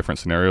walk through different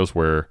scenarios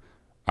where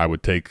I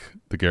would take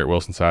the Garrett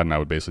Wilson side and I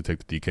would basically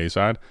take the DK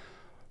side.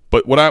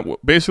 But what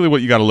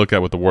you got to look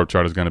at with the Warp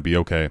chart is going to be,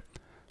 okay,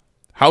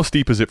 how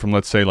steep is it from,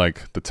 let's say,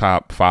 like the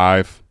top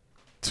 5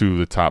 to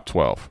the top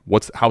 12?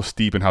 How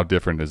steep and how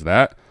different is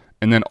that?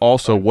 And then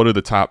also, what do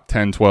the top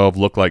 10, 12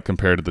 look like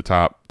compared to the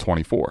top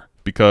 24?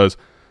 Because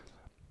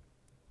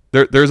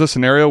there's a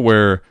scenario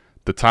where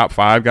the top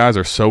 5 guys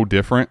are so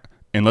different,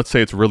 and let's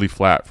say it's really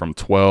flat from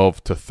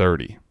 12 to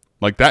 30.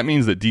 Like, that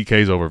means that DK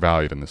is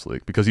overvalued in this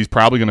league because he's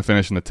probably going to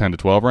finish in the 10 to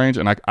 12 range,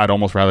 and I'd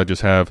almost rather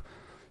just have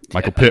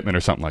Michael Pittman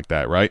or something like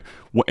that, right?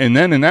 And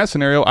then in that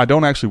scenario, I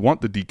don't actually want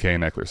the DK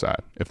and Eckler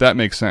side, if that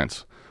makes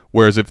sense.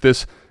 Whereas if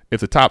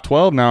the top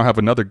 12 now have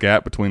another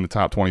gap between the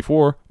top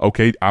 24,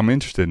 okay, I'm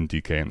interested in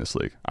DK in this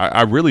league.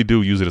 I really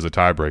do use it as a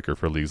tiebreaker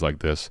for leagues like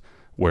this,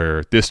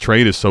 where this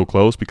trade is so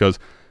close because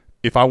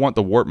if I want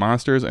the Warp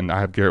Monsters and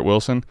I have Garrett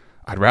Wilson,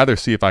 I'd rather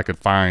see if I could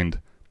find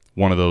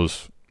one of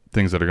those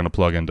things that are going to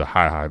plug into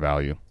high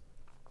value.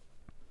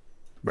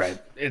 Right.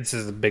 It's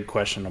a big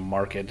question of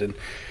market, and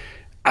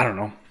I don't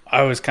know. I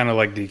always kind of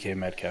like DK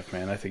Metcalf,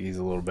 man. I think he's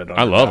a little bit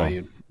undervalued. I love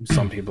him.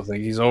 Some people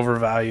think he's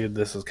overvalued.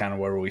 This is kind of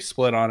where we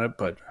split on it,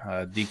 but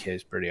DK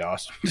is pretty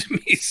awesome to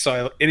me.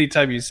 So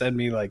anytime you send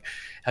me, like,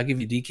 I'll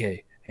give you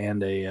DK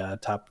and a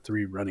top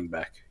 3 running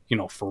back,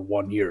 for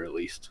 1 year at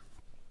least.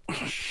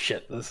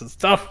 Shit, this is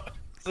tough.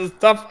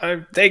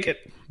 I take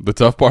it. The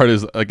tough part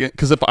is, again,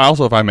 because if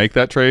I make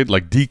that trade,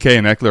 like DK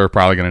and Eckler are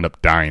probably going to end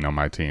up dying on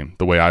my team,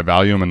 the way I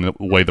value them and the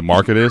way the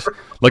market is.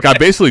 Like, I've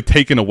basically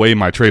taken away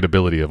my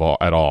tradability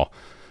at all.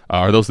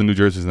 Are those the New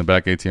Jerseys in the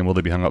back ATM? Will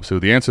they be hung up soon?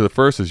 The answer to the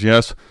first is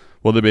yes.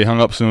 Will they be hung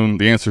up soon?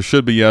 The answer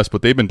should be yes,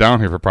 but they've been down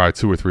here for probably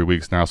 2 or 3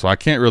 weeks now, so I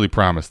can't really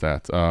promise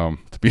that. To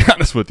be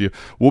honest with you,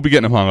 we'll be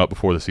getting them hung up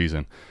before the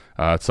season.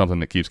 It's something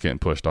that keeps getting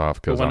pushed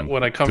off because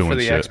when I come for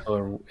the shit.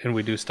 expo and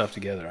we do stuff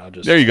together, I'll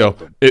just there you go.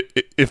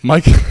 If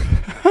Mike's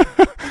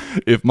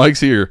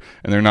here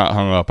and they're not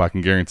hung up, I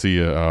can guarantee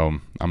you,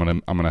 I'm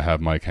gonna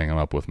have Mike hanging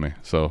up with me.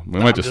 So we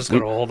might just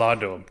gonna hold on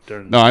to him.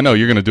 No, I know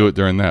you're gonna do it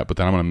during that, but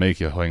then I'm gonna make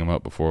you hang him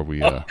up before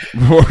we. Like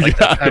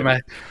that time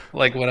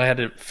when I had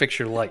to fix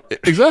your light.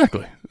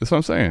 Exactly. That's what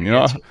I'm saying.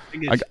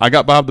 I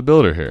got Bob the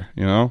Builder here.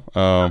 No.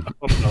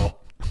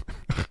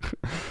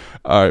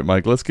 All right,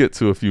 Mike, let's get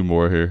to a few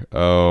more here.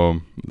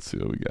 Let's see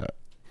what we got.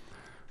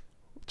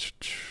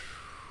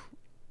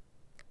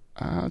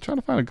 Trying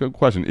to find a good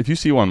question. If you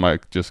see one,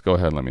 Mike, just go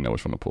ahead and let me know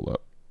which one to pull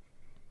up.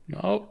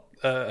 No,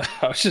 I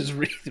was just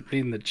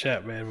reading the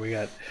chat, man.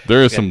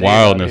 There is some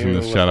wildness in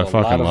this chat. I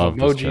fucking love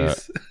this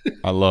chat.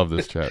 I love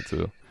this chat,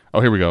 too.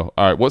 Oh, here we go.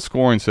 All right, what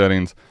scoring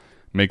settings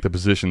make the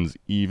positions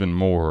even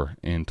more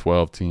in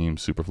 12-team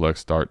Superflex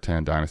Start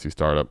 10 Dynasty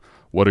Startup?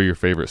 What are your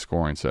favorite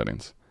scoring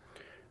settings?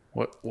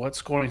 What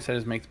scoring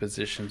settings make the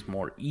positions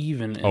more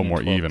even?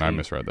 More even. Team? I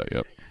misread that.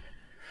 Yep.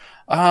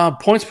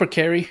 Points per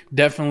carry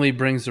definitely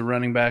brings the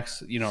running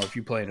backs. If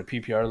you play in a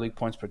PPR league,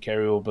 points per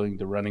carry will bring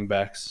the running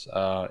backs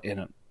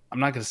I'm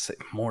not going to say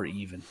more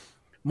even.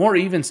 More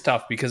even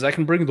stuff because I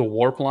can bring the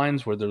warp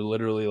lines where they're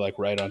literally like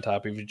right on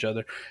top of each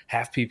other.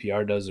 Half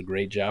PPR does a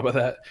great job of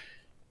that.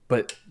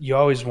 But you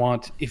always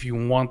if you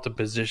want the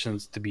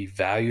positions to be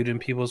valued in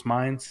people's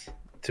minds,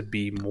 to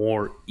be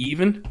more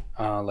even,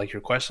 like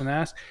your question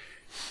asked,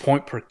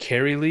 point per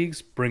carry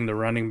leagues bring the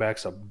running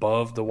backs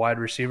above the wide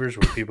receivers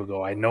where people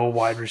go, I know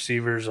wide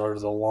receivers are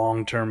the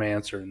long-term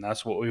answer and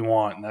that's what we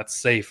want and that's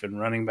safe and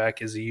running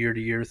back is a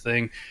year-to-year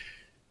thing.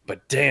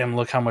 But damn,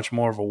 look how much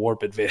more of a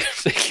warp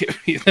advantage they give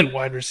me than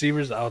wide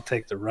receivers. I'll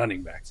take the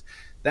running backs.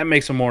 That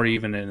makes them more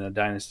even in a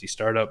dynasty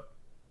startup.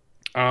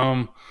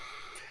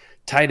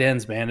 Tight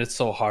ends, man, it's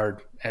so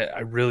hard. I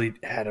really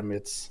had them.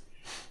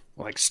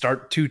 like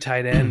start 2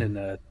 tight end and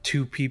a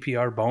 2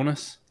 PPR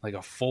bonus, like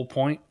a full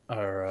point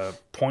or a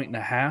point and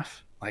a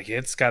half. Like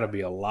it's got to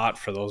be a lot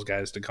for those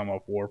guys to come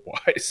up warp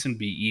wise and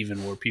be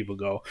even where people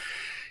go,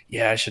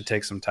 yeah, I should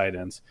take some tight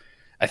ends.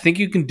 I think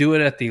you can do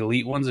it at the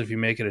elite ones if you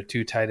make it a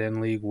 2 tight end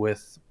league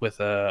with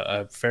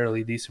a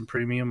fairly decent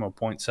premium of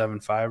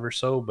 0.75 or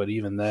so. But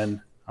even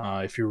then,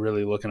 if you're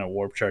really looking at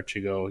warp charts,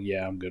 you go,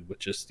 yeah, I'm good with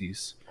just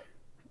these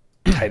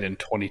tight end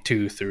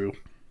 22 through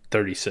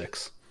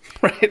 36,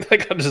 right?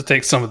 Like I'll just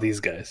take some of these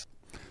guys.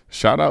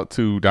 Shout out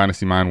to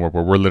Dynasty Mind Warp,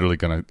 where we're literally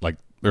gonna like.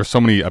 There's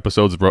so many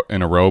episodes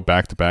in a row,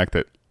 back to back,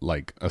 that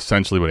like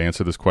essentially would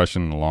answer this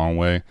question in a long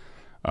way.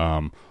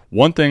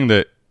 One thing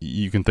that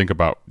you can think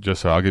about,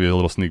 just so I'll give you a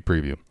little sneak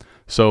preview.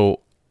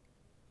 So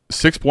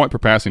 6 point per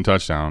passing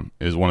touchdown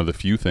is one of the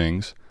few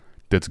things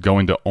that's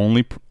going to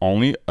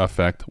only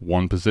affect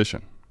one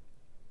position.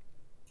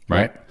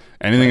 Right?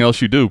 Anything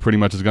else you do pretty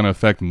much is going to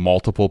affect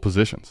multiple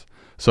positions.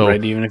 So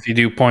right, even if you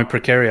do point per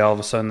carry, all of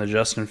a sudden the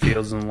Justin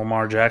Fields and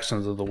Lamar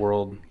Jacksons of the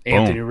world,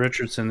 Anthony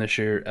Richardson this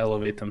year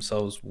elevate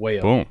themselves way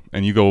up. Boom.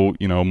 And you go,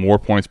 more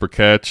points per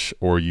catch,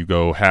 or you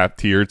go half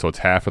tiered, so it's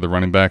half for the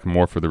running back and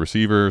more for the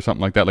receiver or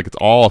something like that. Like it's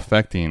all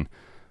affecting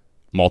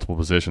multiple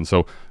positions.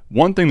 So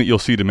one thing that you'll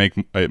see to make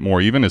it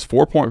more even is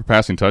 4 point per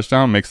passing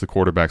touchdown makes the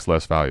quarterbacks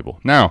less valuable.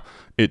 Now,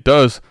 it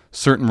does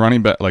certain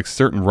running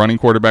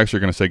quarterbacks, you're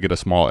going to say get a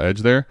small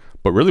edge there,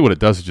 but really what it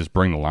does is just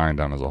bring the line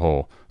down as a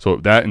whole. So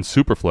that in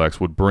Superflex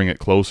would bring it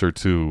closer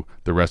to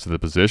the rest of the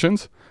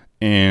positions.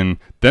 And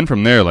then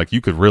from there, like you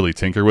could really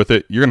tinker with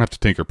it. You're going to have to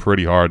tinker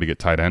pretty hard to get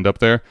tight end up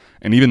there.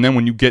 And even then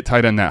when you get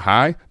tight end that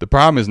high, the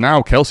problem is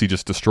now Kelsey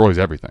just destroys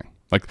everything.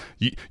 Like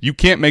you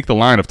can't make the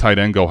line of tight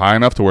end go high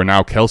enough to where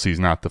now Kelsey's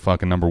not the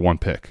fucking number one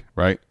pick,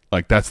 right?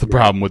 Like that's the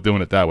problem with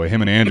doing it that way.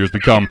 Him and Andrews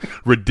become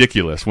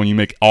ridiculous when you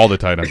make all the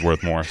tight ends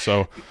worth more.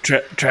 So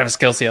Travis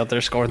Kelce out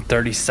there scoring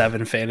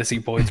 37 fantasy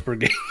points per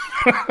game.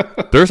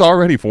 There's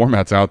already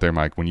formats out there,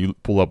 Mike, when you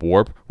pull up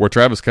Warp, where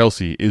Travis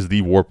Kelce is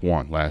the Warp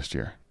 1 last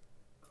year.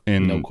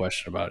 No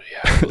question about it.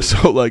 Yeah.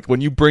 So like when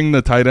you bring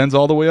the tight ends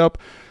all the way up,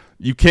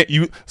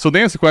 so to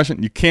answer the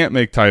question, you can't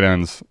make tight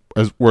ends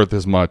as worth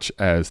as much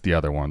as the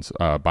other ones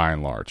by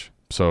and large.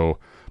 So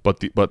but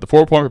the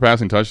 4 point per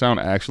passing touchdown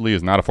actually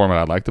is not a format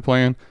I'd like to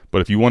play in, but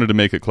if you wanted to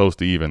make it close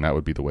to even, that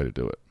would be the way to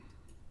do it.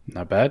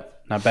 Not bad.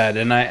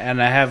 And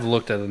I have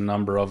looked at a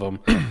number of them.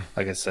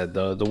 Like I said,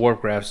 the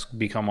warp graphs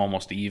become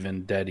almost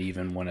even, dead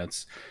even when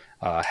it's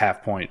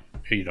half point,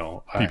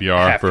 PPR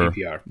half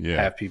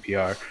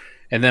PPR.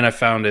 And then I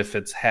found if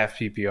it's half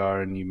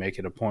PPR and you make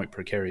it a point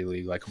per carry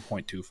league, like a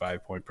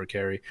 0.25 point per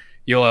carry,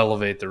 you'll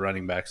elevate the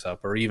running backs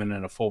up. Or even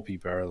in a full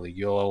PPR league,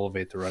 you'll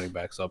elevate the running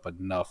backs up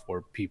enough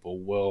where people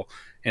will,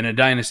 in a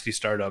dynasty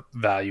startup,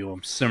 value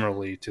them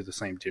similarly to the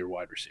same tier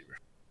wide receiver.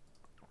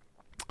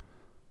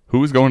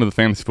 Who is going to the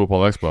Fantasy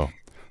Football Expo?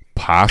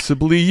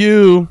 Possibly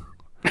you.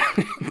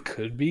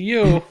 Could be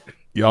you.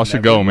 Y'all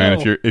should go, man.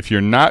 If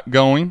you're not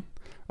going,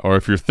 or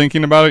if you're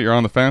thinking about it, you're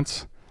on the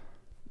fence,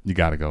 you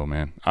got to go,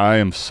 man.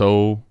 I'm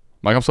so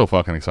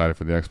fucking excited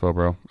for the expo,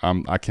 bro.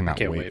 I cannot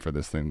wait for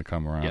this thing to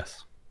come around.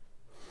 Yes.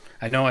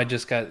 I know I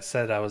just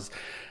said I was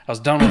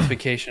done with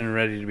vacation and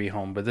ready to be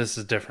home, but this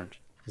is different.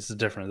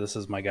 This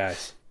is my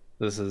guys.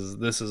 This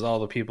is all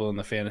the people in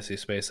the fantasy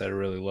space that I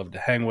really love to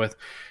hang with,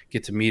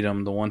 get to meet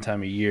them the one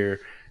time a year.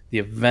 The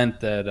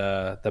event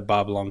that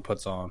Bob Long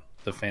puts on,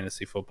 the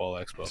Fantasy Football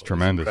Expo. It's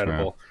tremendous,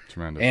 incredible. Man.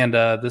 Tremendous. And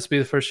this will be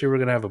the first year we're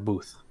going to have a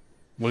booth.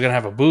 We're going to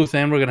have a booth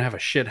and we're going to have a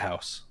shit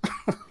house.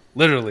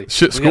 Literally.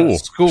 Shit school.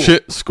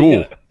 Shit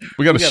school.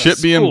 We got a shit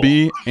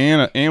B&B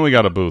and we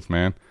got a booth,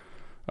 man.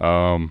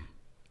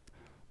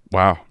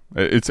 Wow.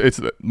 It's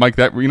Mike,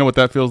 that, you know what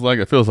that feels like?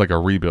 It feels like a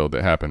rebuild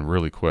that happened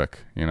really quick,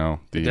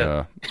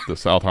 the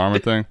South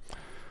Harmon thing.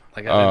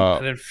 Like I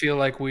didn't feel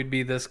like we'd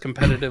be this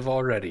competitive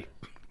already.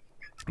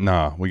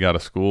 Nah, we got a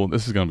school.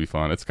 This is going to be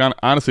fun. It's kind of,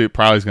 honestly, it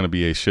probably is going to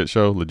be a shit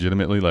show,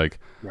 legitimately. Like,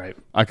 right.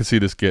 I could see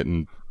this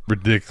getting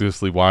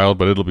ridiculously wild,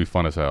 but it'll be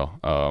fun as hell.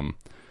 All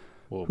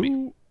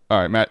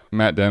right,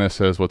 Matt Dennis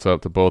says, what's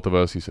up to both of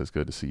us? He says,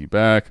 good to see you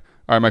back.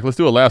 All right, Mike, let's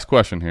do a last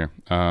question here,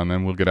 and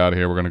then we'll get out of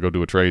here. We're going to go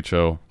do a trade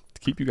show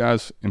to keep you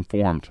guys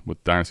informed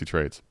with Dynasty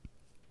trades.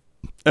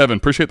 Evan,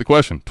 appreciate the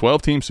question.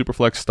 12-team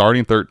Superflex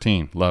starting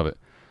 13. Love it.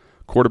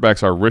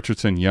 Quarterbacks are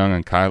Richardson, Young,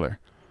 and Kyler.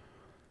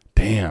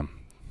 Damn.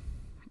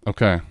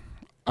 Okay.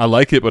 I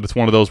like it, but it's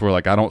one of those where,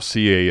 like, I don't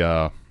see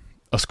a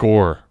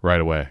score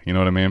right away. You know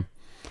what I mean?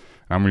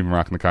 I'm even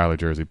rocking the Kyler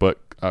jersey, but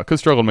could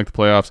struggle to make the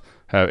playoffs.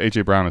 Have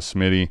A.J. Brown and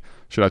Smitty.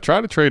 Should I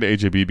try to trade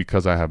A.J.B.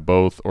 because I have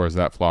both, or is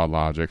that flawed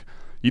logic?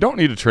 You don't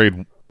need to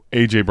trade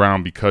A.J.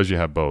 Brown because you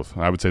have both.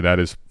 I would say that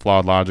is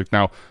flawed logic.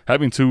 Now,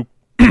 having two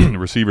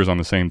receivers on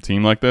the same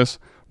team like this,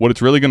 what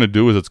it's really going to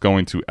do is it's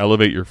going to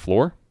elevate your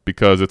floor,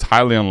 because it's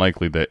highly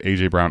unlikely that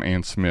A.J. Brown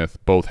and Smith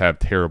both have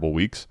terrible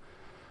weeks.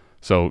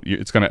 So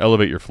it's going to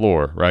elevate your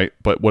floor, right?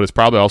 But what it's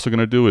probably also going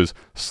to do is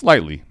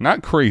slightly,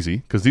 not crazy,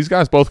 because these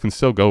guys both can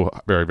still go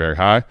very, very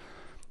high,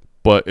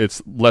 but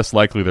it's less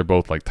likely they're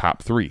both like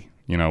top 3.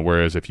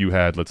 Whereas if you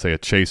had, let's say, a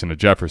Chase and a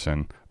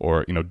Jefferson,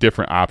 or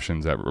different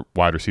options at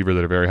wide receiver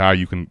that are very high,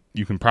 you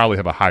can probably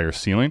have a higher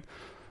ceiling.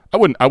 I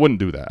wouldn't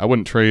do that. I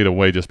wouldn't trade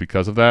away just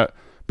because of that.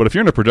 But if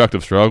you're in a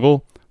productive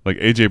struggle, like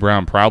AJ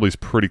Brown probably is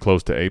pretty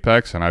close to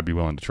apex, and I'd be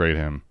willing to trade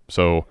him.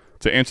 So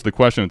to answer the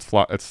question,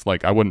 it's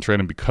like I wouldn't trade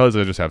him because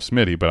I just have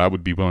Smitty, but I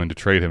would be willing to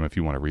trade him if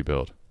you want to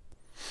rebuild.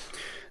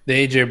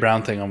 The AJ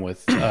Brown thing I'm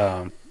with.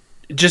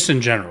 Just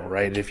in general,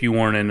 right? If you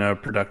weren't in a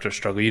productive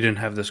struggle, you didn't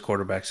have this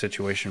quarterback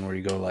situation where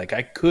you go like,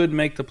 I could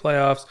make the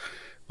playoffs,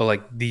 but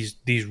like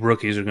these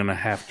rookies are going to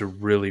have to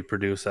really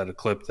produce at a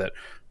clip that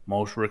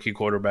most rookie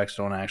quarterbacks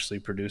don't actually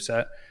produce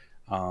at.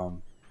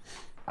 I'm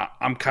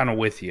kind of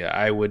with you.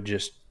 I would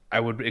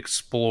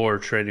explore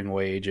trading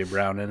away AJ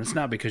Brown, and it's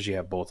not because you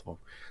have both of them.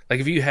 Like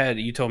if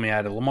you told me I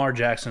had a Lamar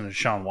Jackson and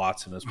Deshaun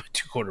Watson as my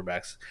two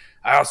quarterbacks.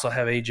 I also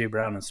have AJ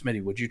Brown and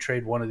Smitty. Would you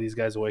trade one of these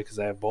guys away because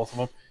I have both of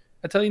them?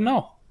 I tell you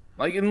no.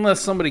 Like unless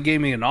somebody gave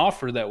me an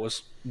offer that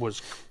was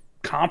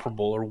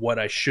comparable or what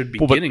I should be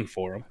getting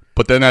for him.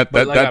 But then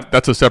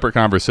that's a separate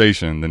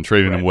conversation than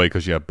trading him away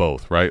because you have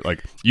both, right?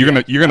 Like you're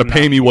gonna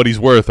pay me what he's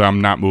worth, or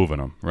I'm not moving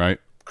him, right?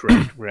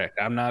 Correct.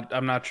 I'm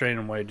not trading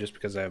him away just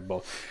because I have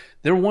both.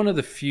 They're one of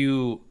the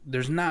few.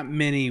 There's not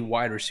many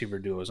wide receiver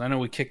duos. I know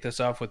we kicked this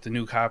off with the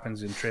Nuke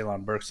Hopkins and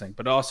Treylon Burks thing,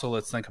 but also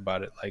let's think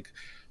about it. Like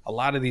a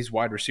lot of these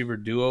wide receiver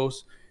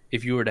duos,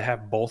 if you were to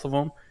have both of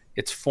them,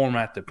 it's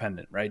format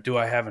dependent, right? Do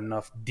I have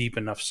deep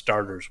enough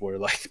starters where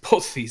like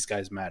both of these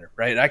guys matter,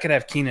 right? I could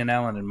have Keenan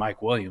Allen and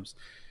Mike Williams,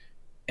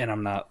 and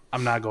I'm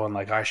not going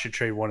like I should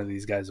trade one of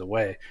these guys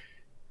away.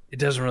 It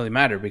doesn't really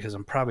matter because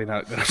I'm probably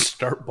not going to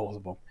start both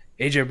of them.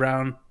 AJ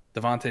Brown,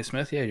 Devontae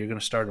Smith, yeah, you're going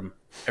to start them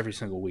every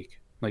single week.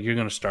 Like you're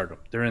going to start them.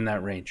 They're in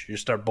that range. You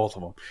start both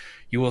of them.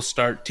 You will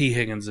start T.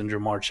 Higgins and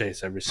Jamar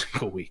Chase every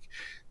single week.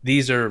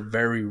 These are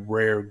very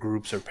rare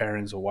groups or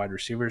pairings of wide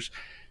receivers.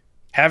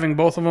 Having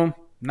both of them,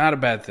 not a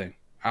bad thing.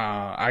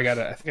 I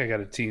think I got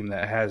a team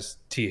that has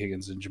T.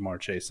 Higgins and Jamar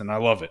Chase, and I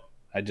love it.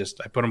 I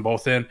put them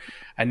both in.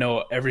 I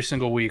know every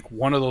single week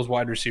one of those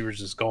wide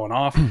receivers is going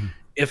off,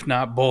 if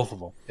not both of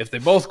them. If they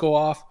both go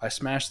off, I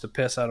smash the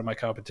piss out of my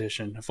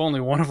competition. If only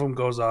one of them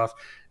goes off,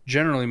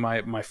 generally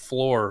my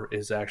floor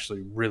is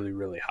actually really,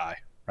 really high.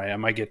 Right? I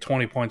might get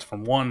 20 points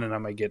from one, and I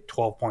might get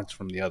 12 points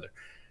from the other.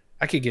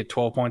 I could get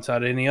 12 points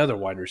out of any other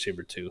wide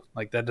receiver too.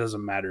 Like that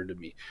doesn't matter to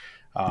me.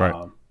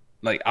 Right.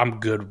 Like I'm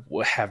good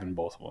having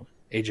both of them.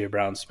 AJ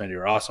Brown and Smitty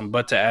are awesome.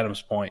 But to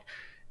Adam's point,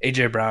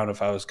 AJ Brown,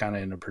 if I was kind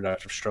of in a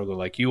productive struggle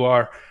like you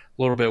are, a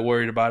little bit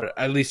worried about it,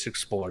 at least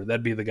explore.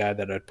 That'd be the guy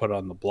that I'd put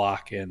on the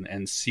block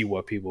and see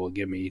what people will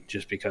give me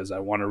just because I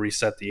want to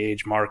reset the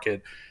age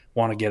market,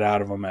 want to get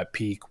out of him at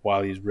peak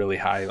while he's really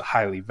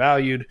highly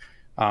valued.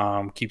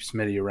 Keep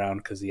Smitty around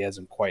because he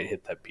hasn't quite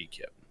hit that peak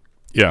yet.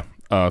 Yeah,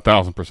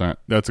 1,000%.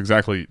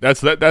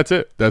 That's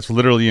it. That's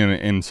literally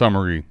in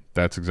summary.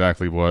 That's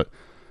exactly what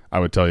I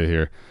would tell you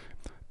here.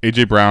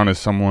 AJ Brown is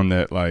someone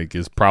that like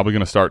is probably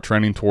going to start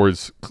trending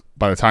towards,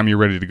 by the time you're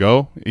ready to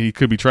go, he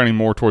could be trending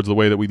more towards the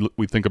way that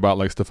we think about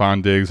like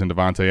Stephon Diggs and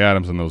Devontae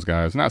Adams and those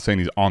guys. I'm not saying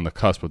he's on the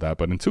cusp of that,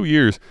 but in 2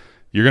 years,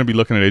 you're going to be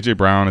looking at AJ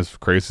Brown, as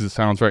crazy as it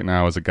sounds right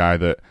now, as a guy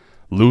that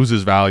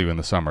loses value in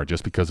the summer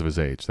just because of his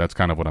age. That's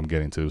kind of what I'm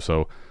getting to.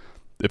 So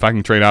if I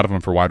can trade out of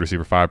him for wide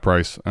receiver 5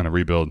 price on a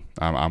rebuild,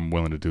 I'm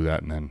willing to do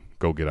that and then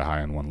go get a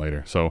high-end one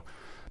later. So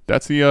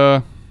that's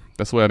the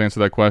way I'd answer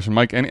that question.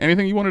 Mike,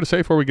 anything you wanted to say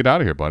before we get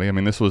out of here, buddy? I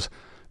mean, this was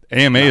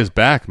AMA is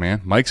back,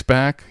 man. Mike's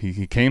back.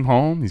 He came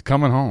home. He's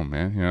coming home,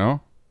 man,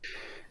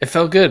 It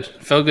felt good.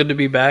 It felt good to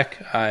be back.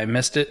 I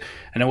missed it.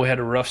 I know we had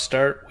a rough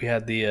start. We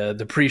had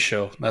the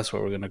pre-show. That's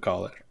what we're going to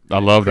call it. I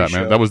love that,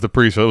 man. That was the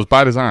pre-show. It was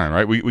by design,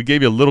 right? We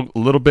gave you a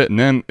little bit, and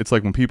then it's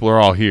like when people are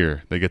all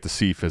here, they get to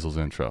see Fizzle's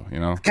intro,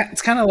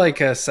 It's kind of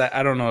like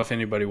I don't know if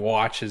anybody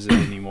watches it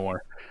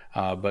anymore,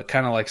 but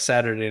kind of like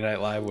Saturday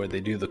Night Live where they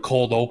do the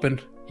cold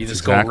open. You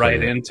just go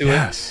right into it.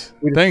 Yes.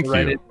 Thank you.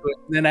 Into it.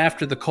 Then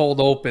after the cold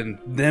open,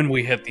 then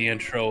we hit the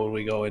intro and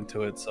we go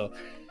into it. So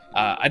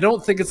I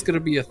don't think it's going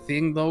to be a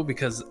thing, though,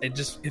 because it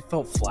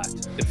felt flat.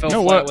 It felt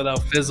flat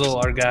without Fizzle,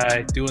 our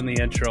guy, doing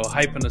the intro,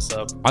 hyping us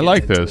up. I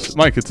like this.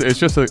 Mike, it's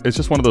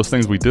just one of those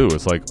things we do.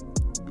 It's like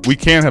we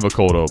can have a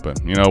cold open,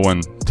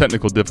 when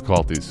technical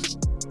difficulties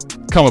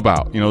come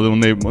about,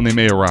 when they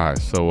may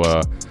arise. So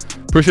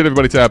appreciate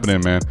everybody tapping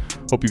in, man.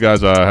 Hope you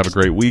guys have a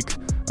great week.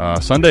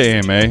 Sunday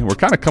AMA, we're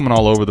kind of coming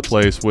all over the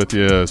place with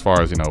you as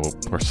far as,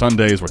 we're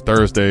Sundays, we're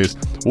Thursdays.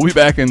 We'll be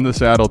back in the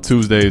saddle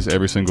Tuesdays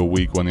every single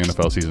week when the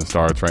NFL season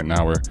starts. Right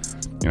now we're,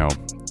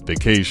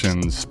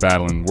 vacations,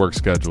 battling work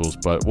schedules,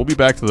 but we'll be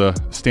back to the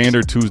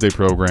standard Tuesday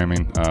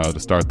programming to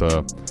start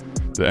the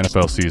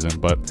NFL season.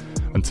 But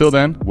until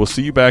then, we'll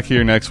see you back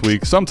here next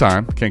week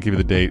sometime. Can't give you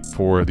the date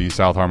for the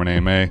South Harmon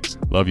AMA.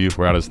 Love you.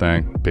 We're out of this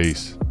thing.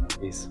 Peace.